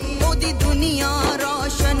ਹੋਈ ਏ ਉਹਦੀ ਦੁਨੀਆ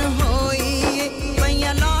ਰੋਸ਼ਨ ਹੋਈ ਏ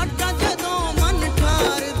ਪਈਆਂ ਲਾਟਾਂ ਜਦੋਂ ਮਨ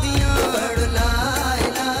ਠਾਰਦੀਆਂ ਪੜ੍ਹ ਲਾ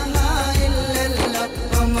ਇਲਾਹਾ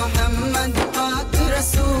ਇਲੱਲ੍ਲਾਹ ਮੁਹੰਮਦ ਪਾਕ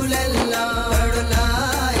ਰਸੂਲ ਅੱਲਾਹ ਪੜ੍ਹ ਲਾ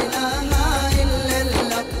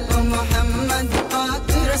محمد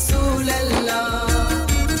پاک رسول اللہ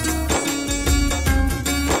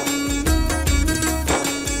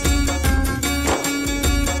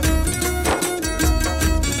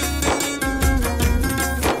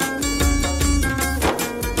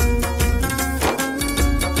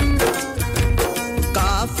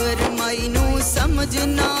کافر مینوں سمجھ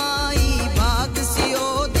نہ آئی باغ سی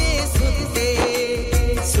او دے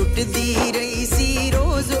ستے سٹدی رہی سی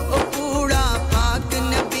روز او کوڑا پاک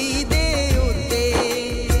نبی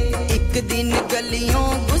دن گلیوں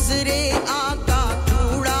گزرے آقا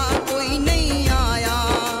کوڑا کوئی نہیں آیا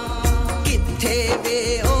کتھے وے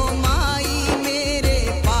او مائی میرے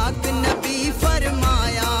پاک نبی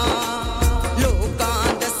فرمایا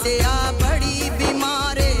لوکاں دسیا بڑی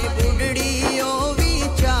بیمارے بڑھڑی او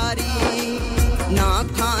بیچاری نہ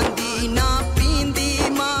کھاندی نہ پیندی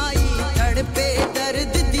مائی تڑپے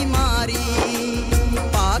درد دی ماری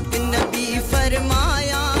پاک نبی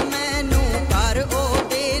فرمایا مینوں کر او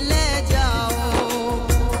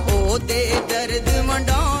دے درد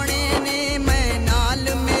منڈانے نے میں نال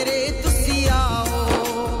میرے تسی آؤ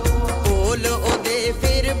بول او دے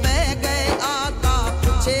پھر بہ گئے آقا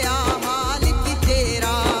پوچھیا حال کی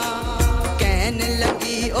تیرا کہن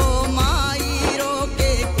لگی او مائی رو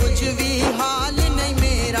کے کچھ بھی حال نہیں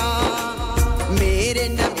میرا میرے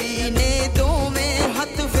نبی نے دوویں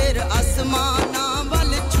ہتھ پھر آسماناں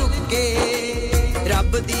ول چکے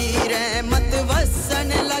رب دی رحمت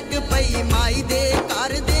وسن لگ پئی مائی دے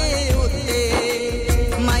کر دے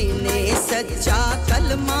سچا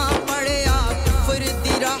کلمہ پڑھیا کفر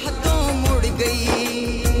دی راہ تو مڑ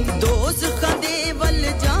گئی دوزخاں دے ول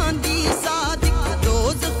جاندی صادق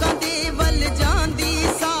دوزخاں دے ول جاندی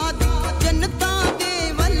صادق جنتاں دے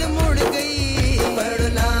ول مڑ گئی پڑھ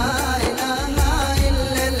لا الہ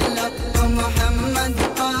الا اللہ محمد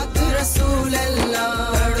پاک رسول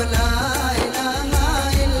اللہ پڑھ لا الہ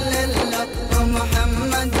الا اللہ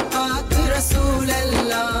محمد پاک رسول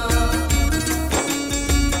اللہ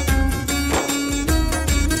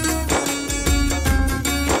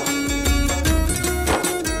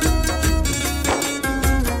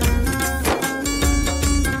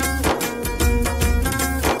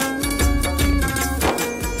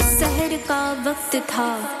وقت تھا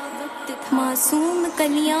معصوم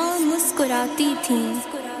کلیاں مسکراتی تھیں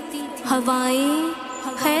ہوائیں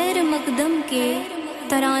خیر مقدم کے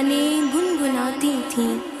ترانے گنگناتی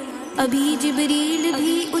تھیں ابھی جبریل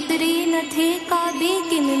بھی اترے نہ تھے کعبے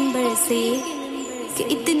کے منبر سے کہ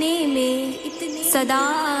اتنے میں صدا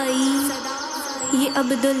آئی یہ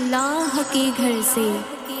عبداللہ کے گھر سے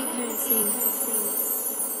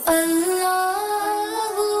اللہ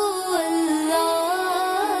اللہ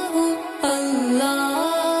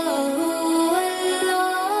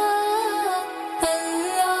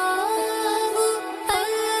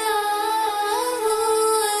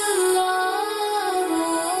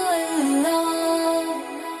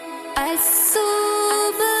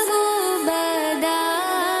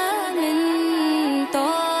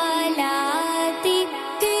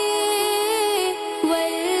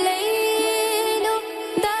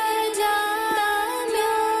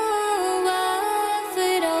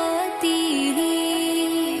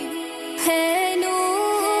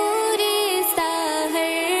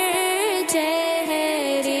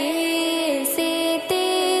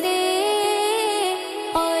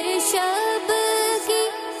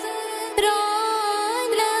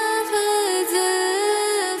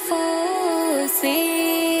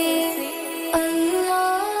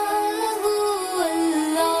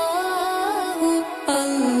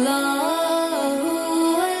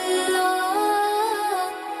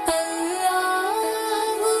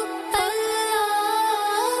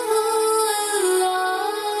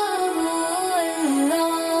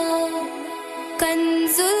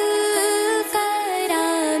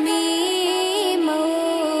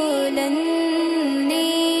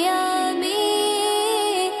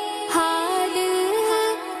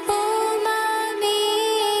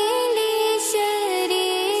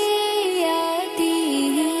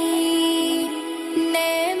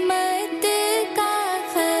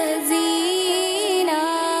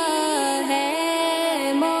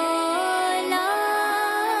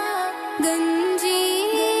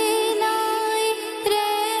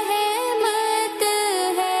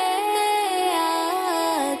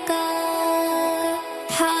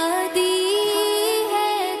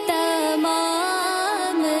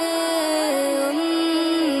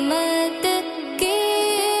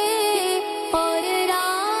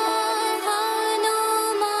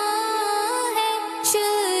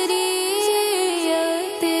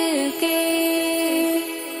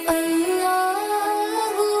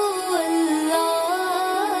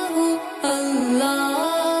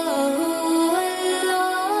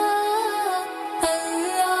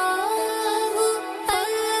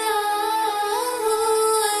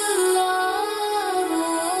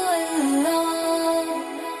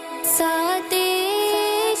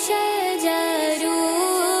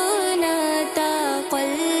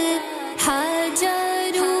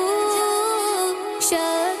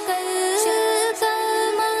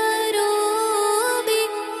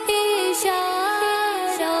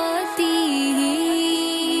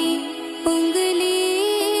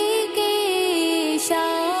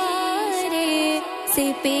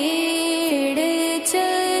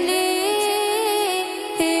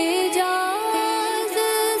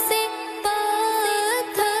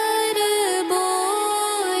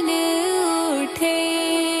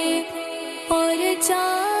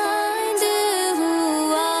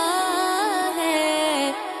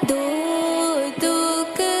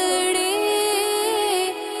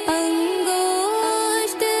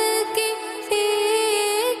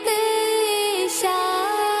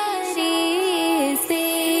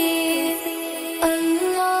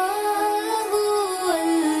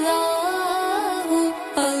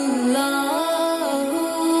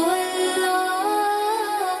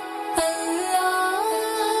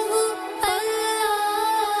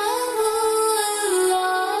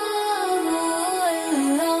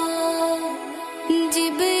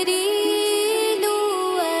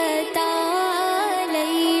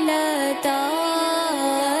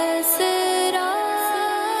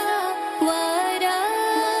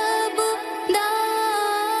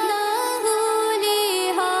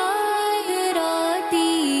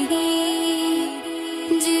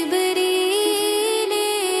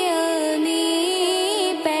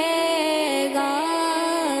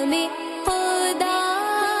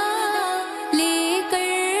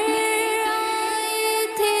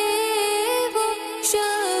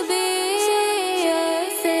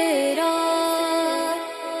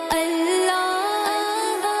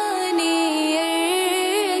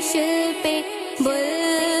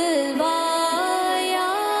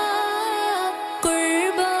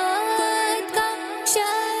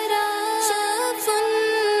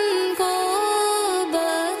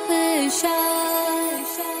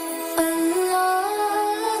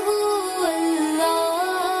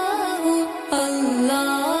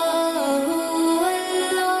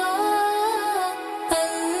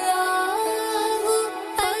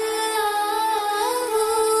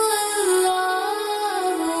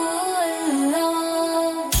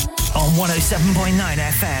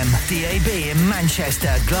DAB in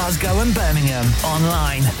Manchester, Glasgow and Birmingham.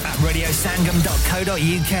 Online at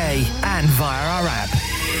radiosangam.co.uk and via our app.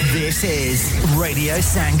 This is Radio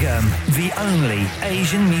Sangam, the only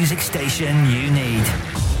Asian music station you need.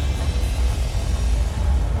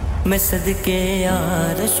 मैं सदके या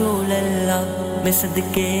रसूल अल्लाह मैं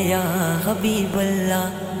सदके या हबीब अल्लाह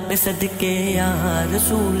मैं सदके या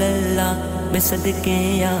रसूल अल्लाह मैं सदके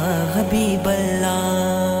या हबीब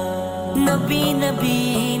अल्लाह नबी नबी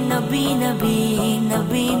नबी नबी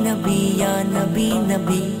नबी नबी या नबी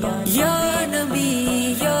नबी या नबी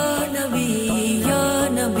या नबी या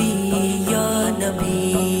नबी या नबी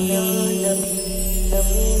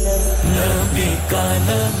नबी का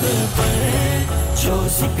लब पर जो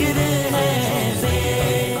जिक्र है वे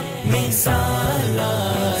मिसाल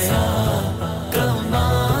आया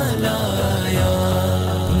कमाल आया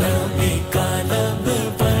नबी का लब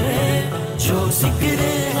पर जो जिक्र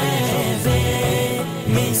है वे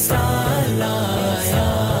मिसाल आया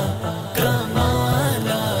कमाल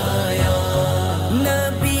आया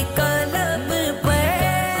नबी का लब पर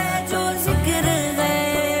जो जिक्र है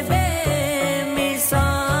वे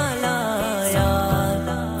मिसाल आया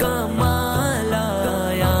कमाल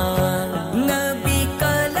आया नबी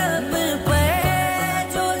का लब पर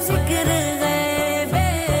जो जिक्र है वे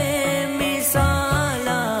मिसाल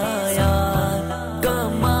आया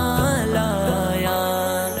कमाल आया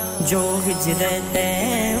जो हिजरत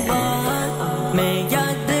मैं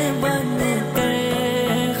याद बन कर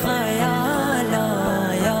ख्याल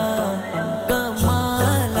आया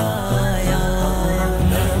कमाल आया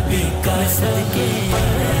नबी का सदके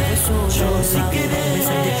जो जिक्र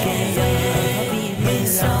सदके हबीब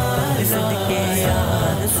मिसाल सदके या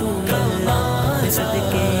रसूल अल्लाह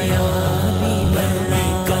सदके या हबीब नबी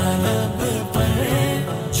का लब पर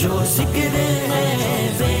जो जिक्र है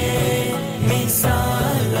वे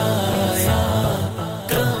मिसाल आया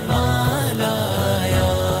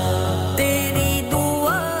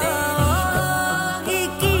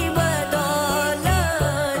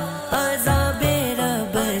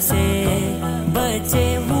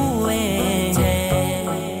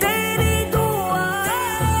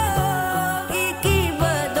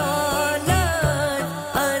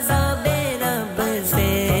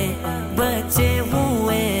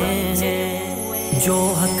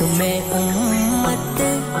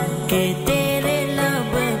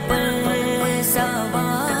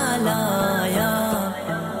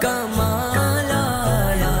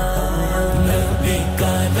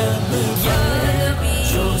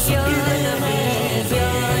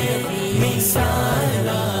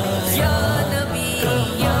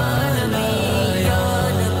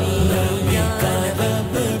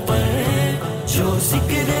जो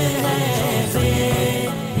जिक्र है वे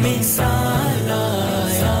मिसाल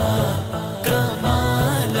आया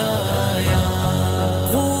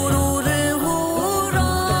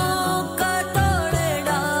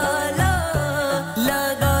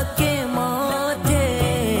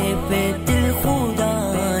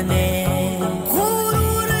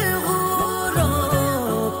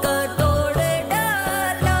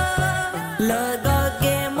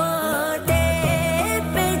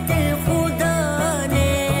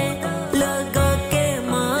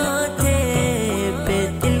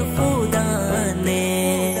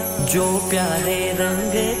जो प्यारे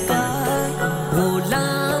रंग का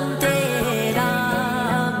गुलाम तेरा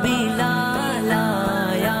भी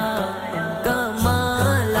लाया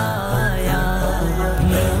कमाल आया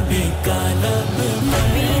नबी का लब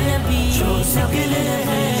नबी नबी जो शक्ल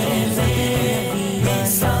है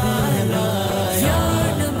मिसाल आया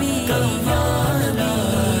नबी या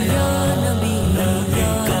नबी या नबी नबी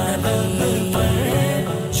का लब पर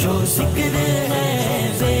जो जिक्र है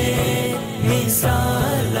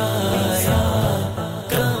मिसाल आया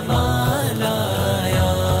कमाल आया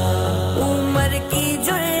उम्र की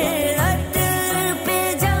जुर्रत पे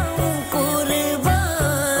जाऊं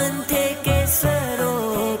कुर्बान थे के सरों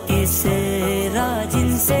किस राजिन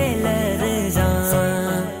से लरज़ां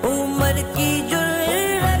उम्र की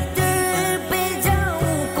जुर्रत पे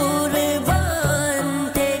जाऊं कुर्बान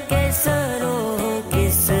थे के सरों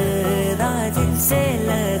किस राजिन से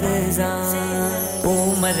लरज़ां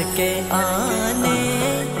उम्र के आने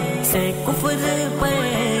से कुफ्र पर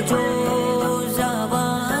जो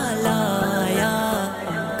ज़वाल आया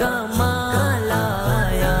कमाल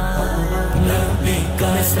आया नबी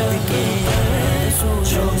का सदके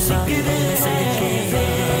जो जिक्र है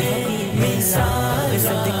मिसाल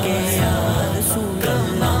सदके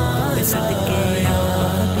कमाल सदके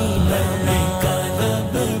नबी का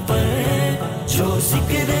लब पर जो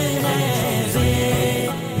जिक्र है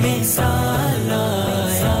मिसाल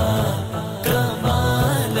आया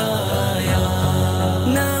कमाल आया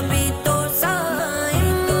नबी तो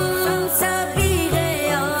साइम सभी है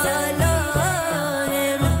आला है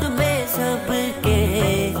रुतबे सबके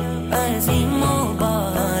अज़ीमो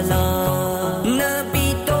बाला नबी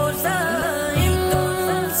तो साइम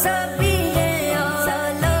सभी है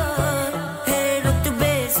आला है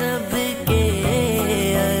रुतबे सबके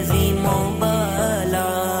अज़ीमो बाला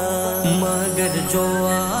मगर जो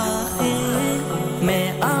मैं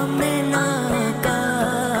आमिना का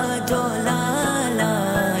जो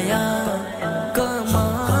लाया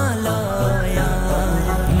कमाल आया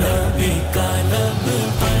नबी का लब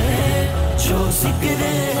पर जो जिक्र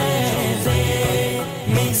है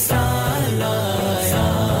मिसाल आया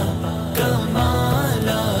कमाल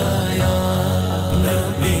आया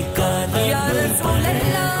नबी का लब पर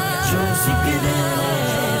जो जिक्र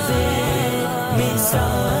है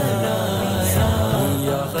मिसाल आया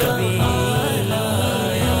कमाल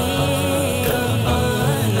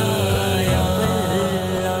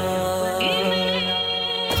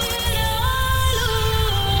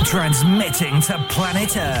Transmitting to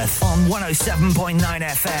planet Earth on 107.9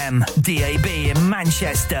 FM, DAB in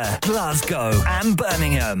Manchester, Glasgow and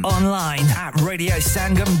Birmingham. Online at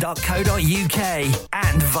radiosangam.co.uk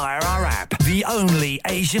and via our app. The only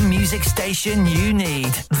Asian music station you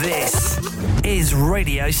need. This is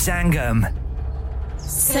Radio Sangam.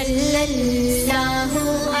 Sallallahu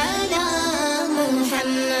ala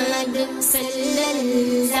Muhammad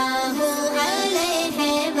sallallahu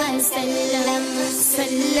alayhi wa sallam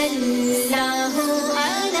sallallahu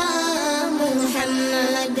ala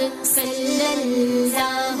Muhammad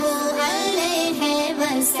sallallahu alayhi wa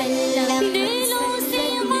sallam dilon se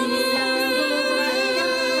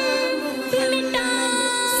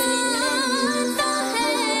मिटाता है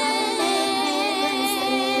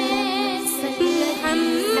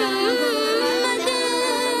मोहम्मद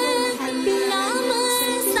नाम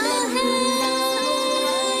सा है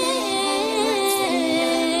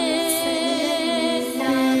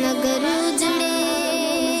नगर उजड़े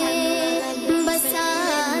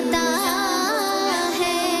बसाता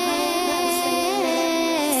है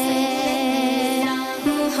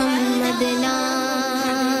मोहम्मद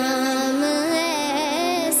नाम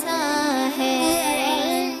ऐसा है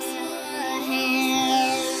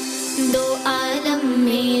दो आलम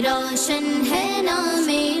में रोशन है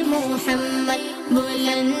नामे मोहम्मद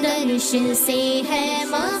बुलंद अर्श से है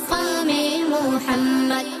मकामे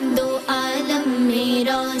मोहम्मद दो आलम में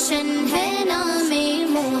रोशन है नामे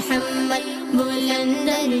मोहम्मद बुलंद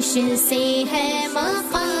अर्श से है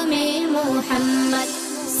मकामे मोहम्मद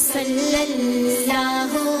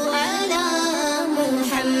सल्लल्लाहु अला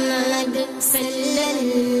मुहम्मद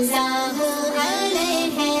सल्लल्लाहु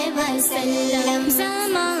अलैहि वसल्लम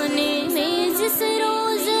ज़माने में जिस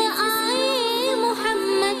रोज आए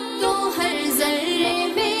मोहम्मद तो हर ज़र्रे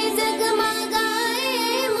पे जगमगाए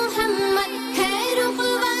मोहम्मद है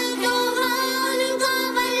रुक़बा तो हाल का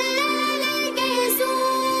वल्ले के सू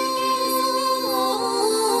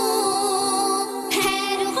है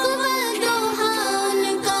रुक़बा तो हाल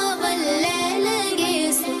का वल्ले के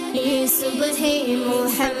सू ये सुबह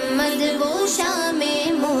मोहम्मद वो शामे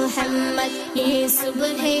मोहम्मद ये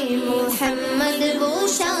सुबह मोहम्मद वो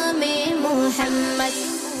शामे मोहम्मद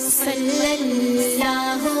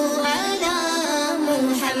सल्लल्लाहु अला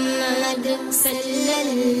मुहम्मद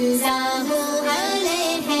सल्लल्लाहु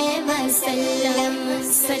अलैहि वसल्लम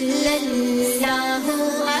सल्लल्लाहु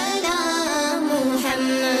अला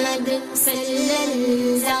मुहम्मद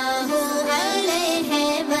सल्लल्लाहु अलैहि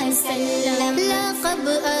वसल्लम लक़ब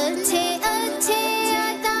अच्छे अच्छे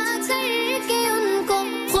अता करके उनको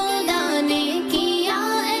खुदा ने किया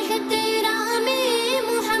एहतरामे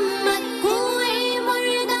मुहम्मद हुए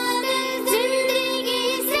मुर्दा जिंदगी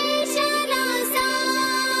से शनासा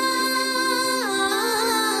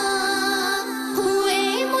हुए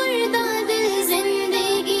मुर्दा दिल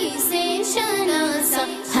जिंदगी से शनासा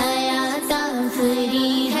हयात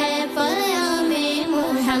आफरी है पयामे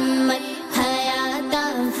मुहम्मद हयात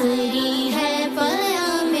आफरी है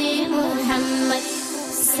पयामे मुहम्मद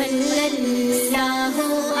सल्लल्लाहु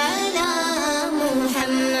अला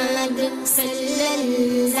मुहम्मद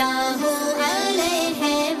सल्लल्लाहु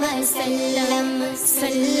अलैहि वसल्लम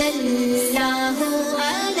सल्लल्लाहु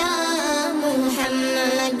अला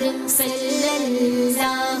मुहम्मद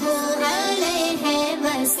सल्लल्लाहु अलैहि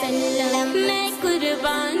वसल्लम मैं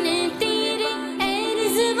कुर्बान तेरे ए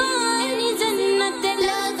रिज़वान जन्नत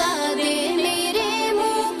लगा दे मेरे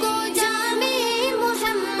मुंह को जामे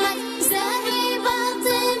मुहम्मद ज़हे वक्त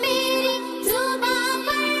मेरी ज़ुबां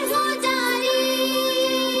पर हो जारी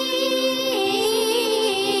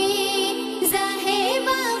ज़हे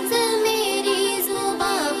वक्त मेरी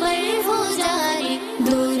ज़ुबां पर हो जारी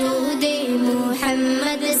दुरूद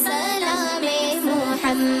मुहम्मद सलामे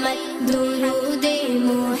मुहम्मद दुरूद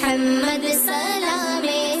मुहम्मद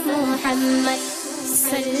सलामे मुहम्मद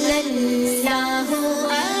सल्लल्लाहु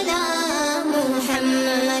अला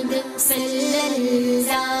मुहम्मद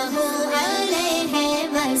सल्लल्लाहु अलैहि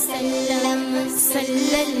वसल्लम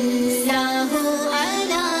सल्लल्लाहु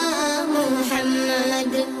अला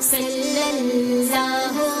मुहम्मद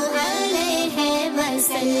सल्लल्लाहु अलैहि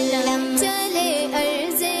वसल्लम चले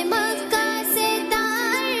अर्ज़े मक्का से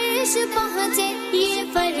तार्श पहुँचे ये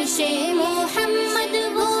फर्शे मुहम्मद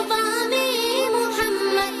वो बामे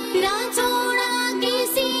मुहम्मद ना छोड़ा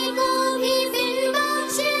किसी को भी बिन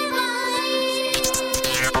बख्शवाए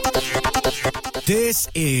This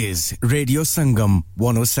is Radio Sangam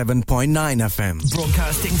 107.9 FM.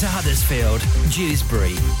 Broadcasting to Huddersfield,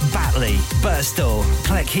 Dewsbury, Batley, Birstall,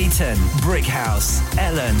 Cleckheaton, Brickhouse,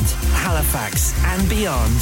 Elland, Halifax and beyond.